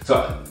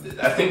 So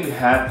I think we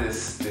had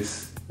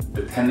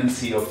the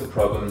tendency of the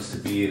problems to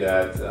be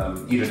that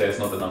either there's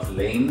not enough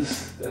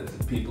lanes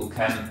that people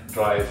can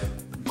drive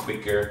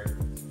quicker.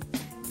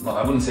 No,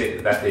 I wouldn't say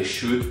that they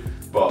should,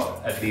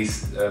 but at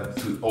least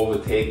to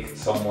overtake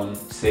someone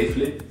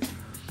safely.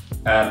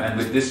 And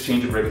with this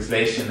change of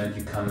legislation that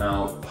you can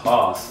now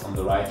pass on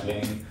the right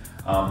lane,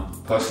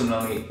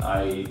 personally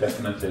I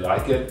definitely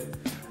like it.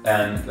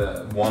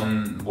 And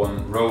one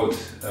road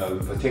in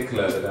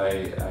particular that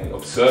I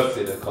observed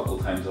it a couple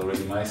times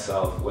already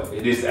myself, where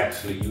it is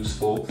actually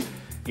useful,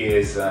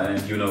 is,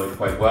 and you know it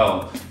quite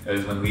well,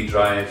 is when we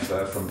drive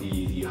from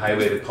the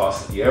highway that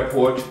passes the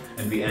airport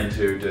and we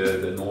enter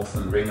the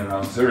northern ring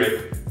around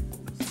Zurich.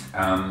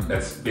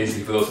 That's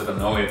basically, for those that don't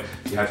know it,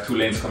 you have two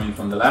lanes coming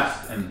from the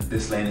left and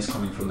this lane is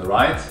coming from the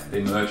right.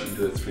 They merge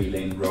into a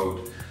 3-lane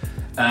road.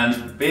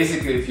 And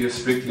basically, if you're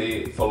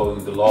strictly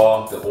following the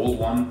law, the old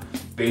one,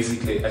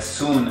 basically as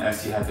soon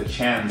as you had the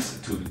chance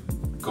to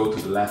go to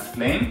the left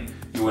lane,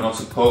 you were not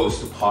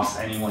supposed to pass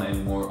anyone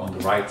anymore on the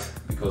right,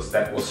 because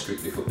that was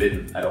strictly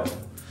forbidden at all.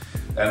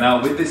 And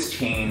now with this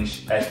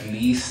change, at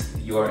least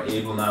you are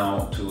able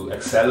now to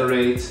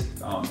accelerate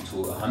to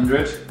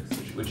 100,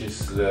 which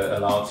is the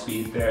allowed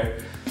speed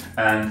there.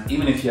 And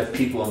even if you have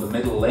people on the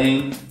middle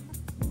lane,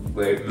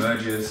 where it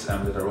merges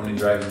that are only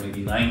driving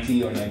maybe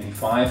 90 or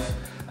 95,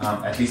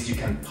 at least you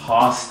can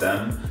pass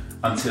them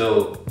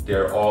until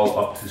they're all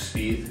up to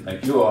speed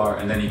like you are,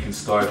 and then you can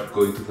start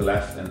going to the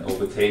left and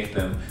overtake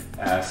them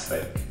as,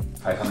 like,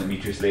 500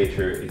 meters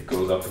later it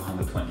goes up to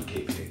 120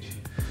 kph.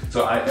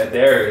 So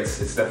there,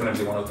 it's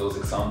definitely one of those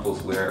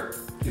examples where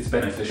it's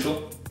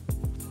beneficial,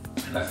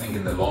 and I think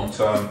in the long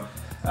term,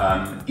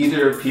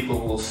 either people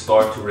will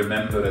start to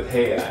remember that,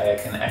 hey,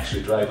 I can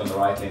actually drive on the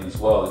right lane as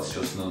well, it's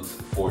just not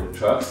for the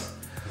trucks.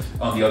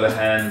 On the other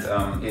hand,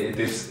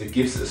 it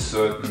gives a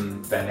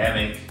certain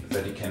dynamic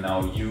that you can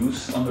now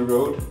use on the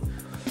road.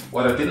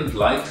 What I didn't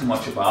like too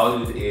much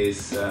about it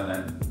is,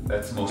 and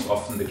that's most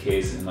often the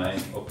case in my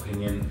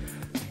opinion,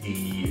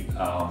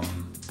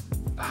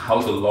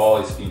 how the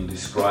law is being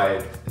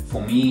described.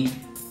 For me,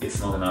 it's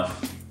not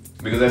enough.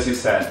 Because as you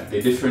said,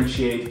 they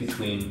differentiate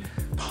between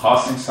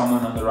passing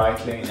someone on the right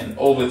lane and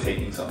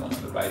overtaking someone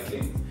on the right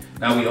lane.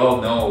 Now we all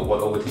know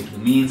what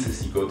overtaking means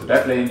is you go to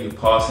that lane, you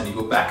pass, and you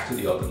go back to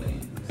the other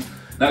lane.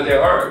 Now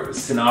there are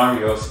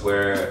scenarios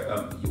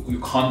where you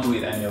can't do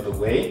it any other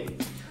way.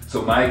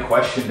 So my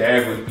question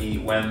there would be,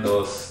 when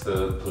does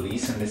the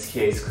police in this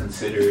case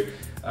consider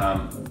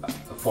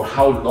for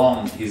how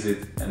long is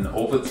it an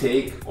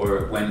overtake,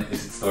 or when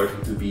is it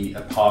starting to be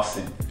a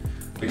passing?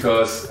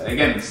 Because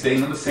again,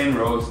 staying on the same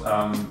road,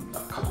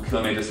 a couple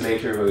kilometers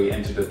later where we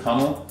enter the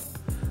tunnel,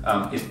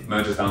 it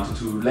merges down to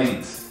 2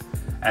 lanes.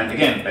 And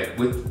again, like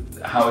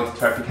with how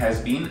traffic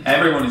has been,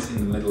 everyone is in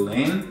the middle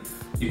lane.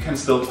 You can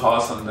still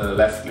pass on the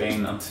left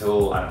lane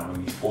until, I don't know,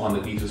 maybe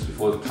 400 meters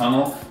before the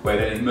tunnel, where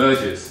then it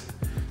merges.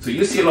 So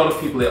you see a lot of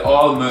people, they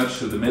all merge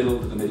to the middle,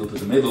 to the middle, to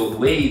the middle,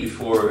 way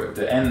before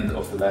the end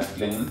of the left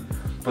lane.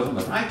 But on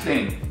the right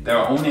lane, there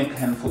are only a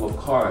handful of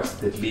cars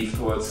that leave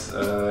towards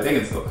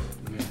Regensdorf.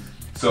 Yeah.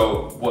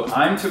 So what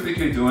I'm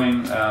typically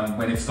doing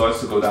when it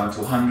starts to go down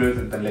to 100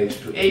 and then later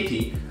to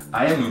 80,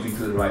 I am moving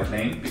to the right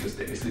lane because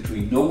there is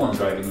literally no one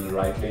driving in the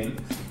right lane,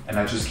 and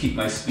I just keep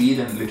my speed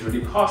and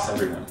literally pass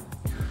everyone.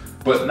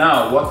 But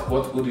now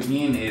what would it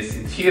mean is,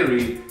 in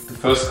theory, the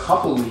first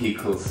couple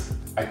vehicles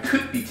I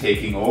could be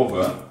taking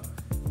over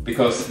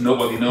because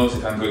nobody knows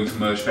if I'm going to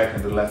merge back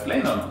into the left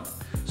lane or not.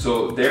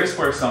 So there's,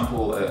 for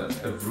example, a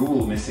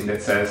rule missing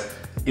that says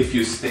if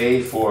you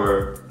stay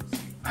for,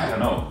 I don't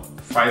know,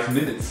 5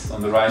 minutes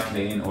on the right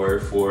lane, or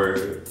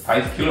for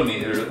 5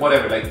 kilometers,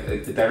 whatever, like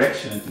the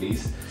direction at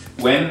least,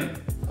 when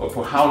or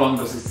for how long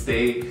does it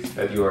stay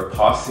that you are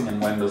passing,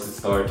 and when does it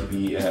start to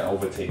be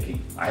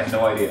overtaking? I have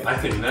no idea. I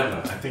think never.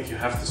 I think you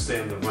have to stay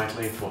on the right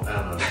lane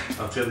forever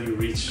until you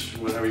reach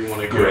wherever you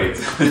want to go. Great.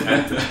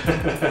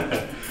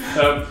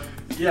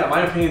 Yeah,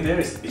 my opinion there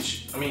is,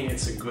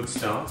 it's a good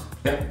start,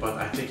 yeah, but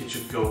I think it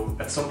should go,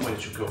 at some point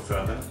it should go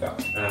further. Yeah.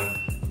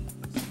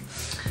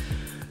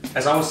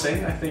 As I was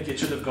saying, I think it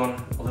should have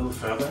gone a little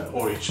further,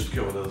 or it should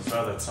go a little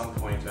further at some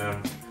point.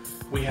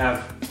 We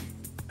have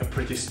a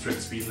pretty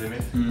strict speed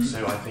limit,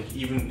 so I think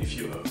even if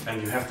you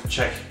have to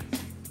check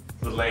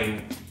the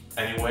lane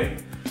anyway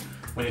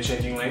when you're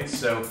changing lanes,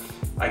 so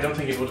I don't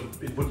think it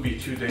would be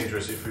too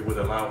dangerous if we would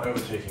allow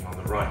overtaking on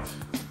the right.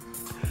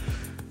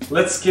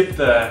 Let's skip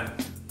the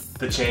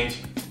change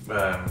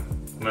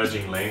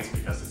merging lanes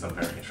because it's not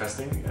very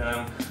interesting.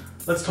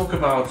 Let's talk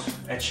about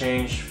a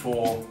change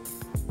for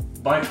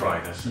bike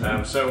riders.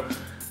 Now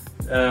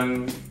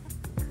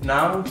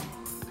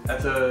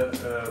at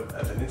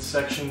an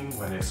intersection,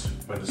 when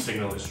the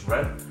signal is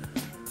red,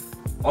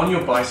 on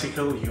your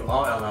bicycle you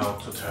are allowed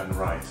to turn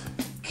right,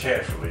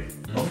 carefully,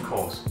 of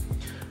course.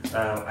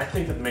 I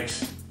think that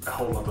makes a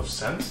whole lot of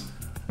sense.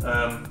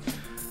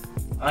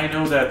 I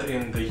know that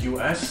in the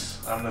US,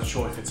 I'm not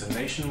sure if it's a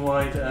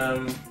nationwide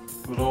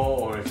law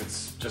or if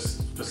it's just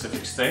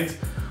specific states,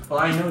 but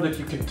I know that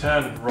you can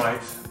turn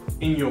right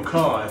in your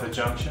car at a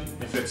junction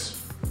if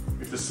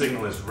the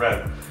signal is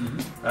red.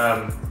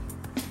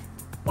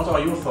 What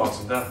are your thoughts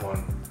on that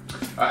one?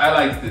 I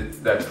like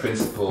that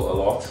principle a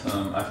lot.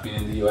 I've been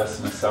in the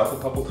US myself a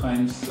couple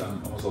times.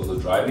 I was also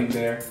driving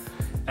there,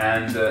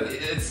 and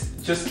it's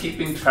just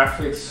keeping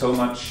traffic so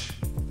much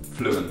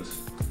fluent.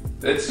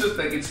 It's just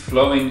like it's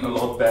flowing a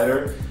lot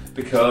better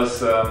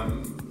because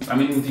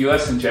in the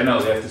US in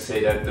general, you have to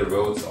say that there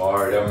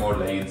are more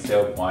lanes,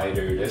 they're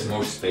wider, there's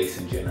more space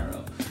in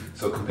general.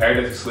 So compared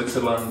to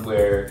Switzerland,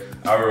 where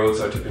our roads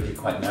are typically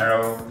quite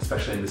narrow,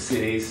 especially in the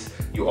cities,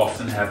 you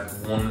often have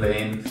one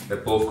lane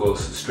that both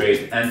goes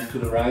straight and to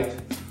the right.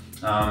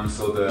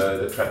 So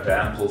the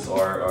amples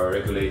are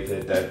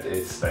regulated that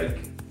it's like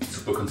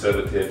super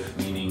conservative,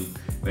 meaning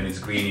when it's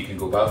green you can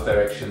go both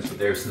directions, but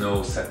there's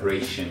no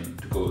separation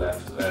to go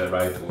left,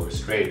 right or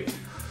straight.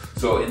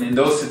 So in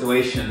those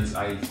situations,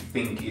 I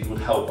think it would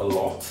help a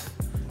lot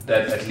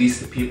that at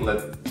least the people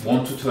that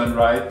want to turn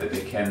right, that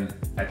they can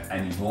at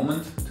any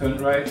moment turn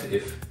right,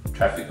 if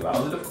traffic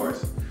allows it, of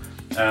course.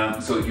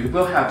 So you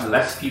will have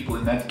less people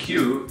in that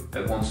queue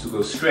that wants to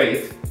go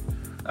straight,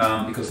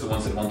 because the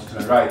ones that want to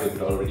turn right, they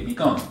would already be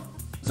gone.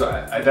 So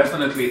I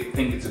definitely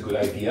think it's a good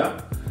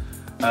idea,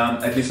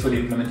 at least for the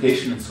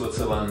implementation in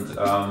Switzerland.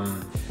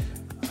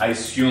 I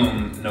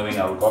assume, knowing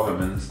our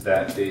government,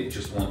 that they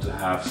just want to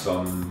have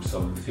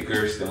some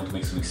figures, they want to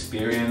make some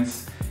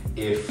experience.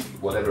 If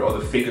whatever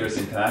other figures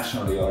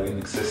internationally are in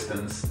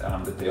existence,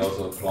 that they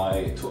also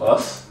apply to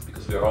us,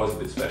 because we are always a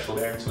bit special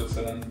there in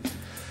Switzerland.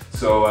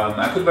 So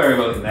I could very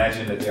well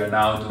imagine that they are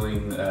now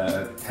doing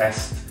a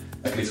test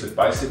at least with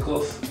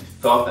bicycles. I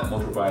thought that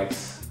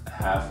motorbikes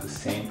have the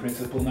same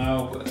principle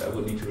now, but I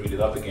would need to read it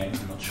up again,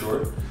 I'm not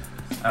sure.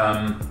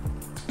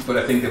 But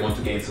I think they want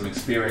to gain some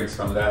experience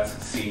from that,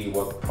 see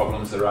what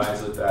problems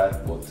arise with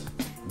that, what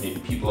maybe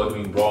people are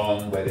doing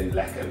wrong, where they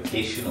lack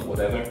education or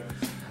whatever.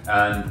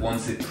 And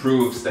once it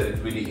proves that it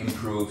really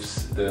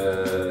improves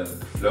the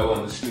flow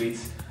on the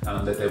streets,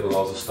 that they will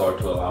also start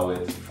to allow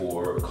it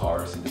for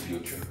cars in the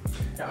future.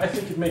 Yeah, I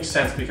think it makes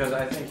sense because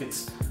I think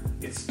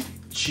it's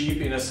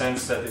cheap in a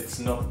sense that it's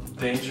not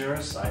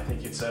dangerous. I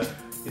think it's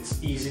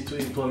easy to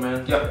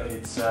implement. Yeah.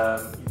 It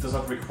does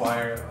not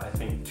require, I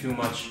think, too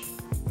much.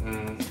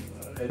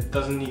 It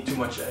doesn't need too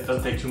much. It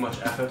doesn't take too much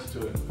effort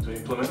to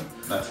implement.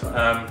 That's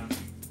right.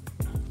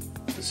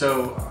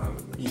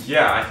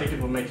 Yeah, I think it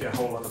will make a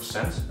whole lot of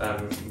sense.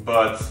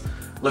 But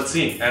let's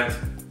see. And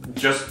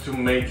just to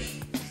make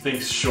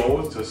things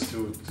short, just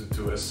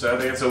to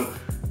assert it. So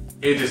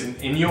it is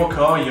in your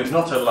car. You're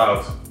not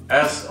allowed,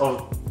 as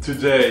of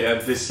today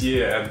and this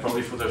year, and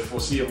probably for the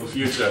foreseeable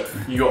future,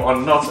 you are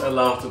not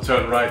allowed to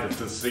turn right if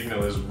the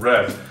signal is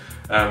red.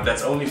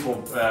 That's only for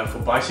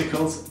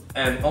bicycles,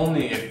 and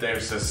only if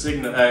there's a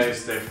signal,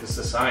 if there's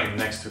a sign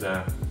next to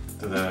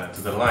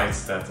the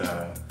lights that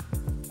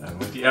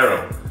with the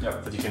arrow, yeah,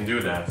 that you can do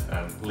that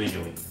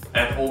legally.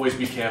 And always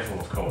be careful,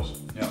 of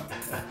course.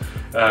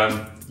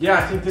 Yeah. Yeah,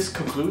 I think this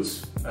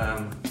concludes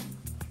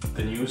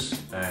the news,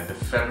 the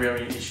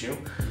February issue.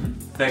 Mm-hmm.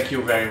 Thank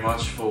you very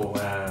much for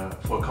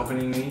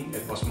accompanying me.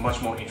 It was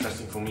much more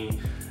interesting for me,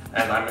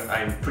 and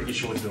I'm pretty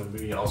sure it will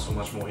be also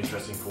much more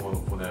interesting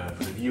for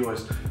the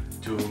viewers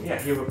to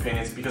hear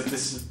opinions, because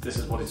this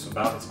is what it's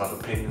about. It's about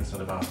opinions,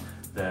 not about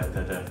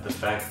the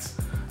facts.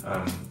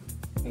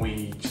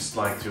 We just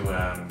like to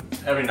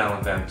every now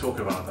and then talk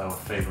about our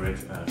favorite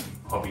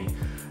hobby.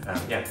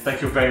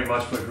 Thank you very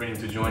much for agreeing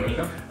to join me.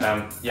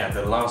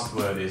 The last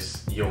word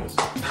is yours.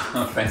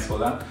 Thanks for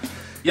that.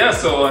 Yeah,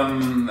 so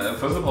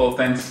first of all,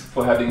 thanks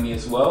for having me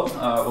as well.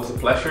 It was a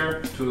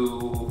pleasure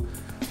to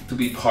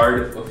be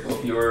part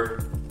of your,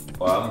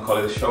 well, I won't call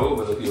it a show,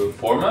 but of your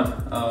format.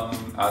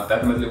 I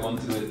definitely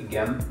want to do it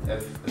again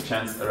if a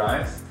chance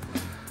arises.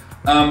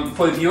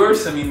 For the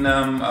viewers, I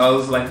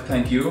also like to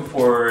thank you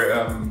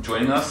for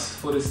joining us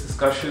for these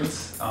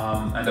discussions,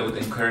 and I would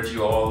encourage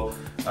you all,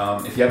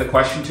 if you have a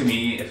question to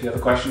me, if you have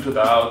a question to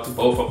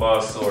both of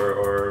us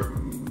or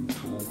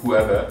to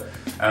whoever,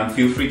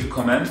 feel free to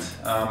comment.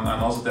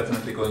 I'm also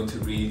definitely going to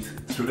read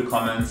through the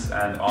comments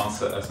and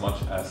answer as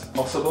much as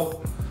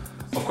possible.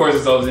 Of course,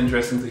 it's always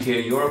interesting to hear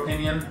your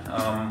opinion,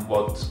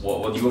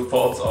 what your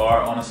thoughts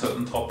are on a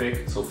certain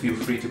topic, so feel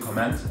free to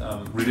comment.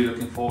 I'm really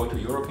looking forward to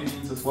your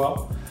opinions as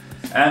well.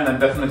 And I'm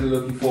definitely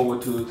looking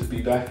forward to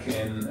be back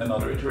in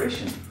another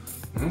iteration.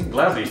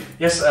 Gladly.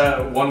 Yes,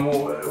 one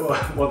more,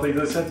 what they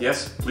said,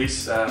 yes,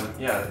 please,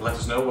 let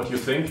us know what you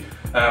think.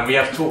 We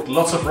have talked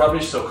lots of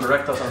rubbish, so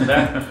correct us on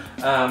that.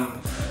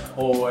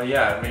 Or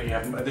maybe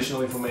have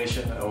additional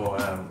information, or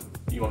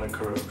you want to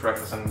correct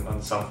us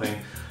on something.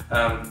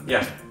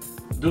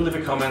 Do leave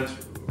a comment,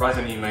 write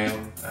an email,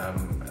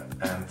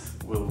 and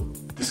we'll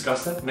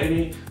discuss that.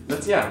 Maybe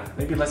let's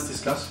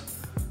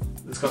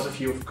discuss a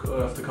few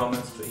of the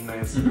comments, the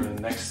emails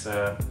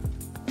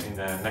in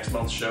the next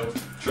month's show.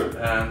 Sure.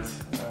 And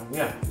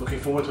looking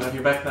forward to have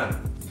you back then.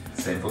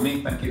 Same for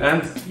me, thank you.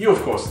 And you,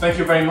 of course. Thank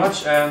you very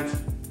much, and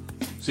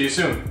see you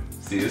soon.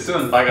 See you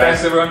soon. Bye, guys.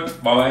 Thanks, everyone.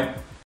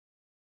 Bye-bye.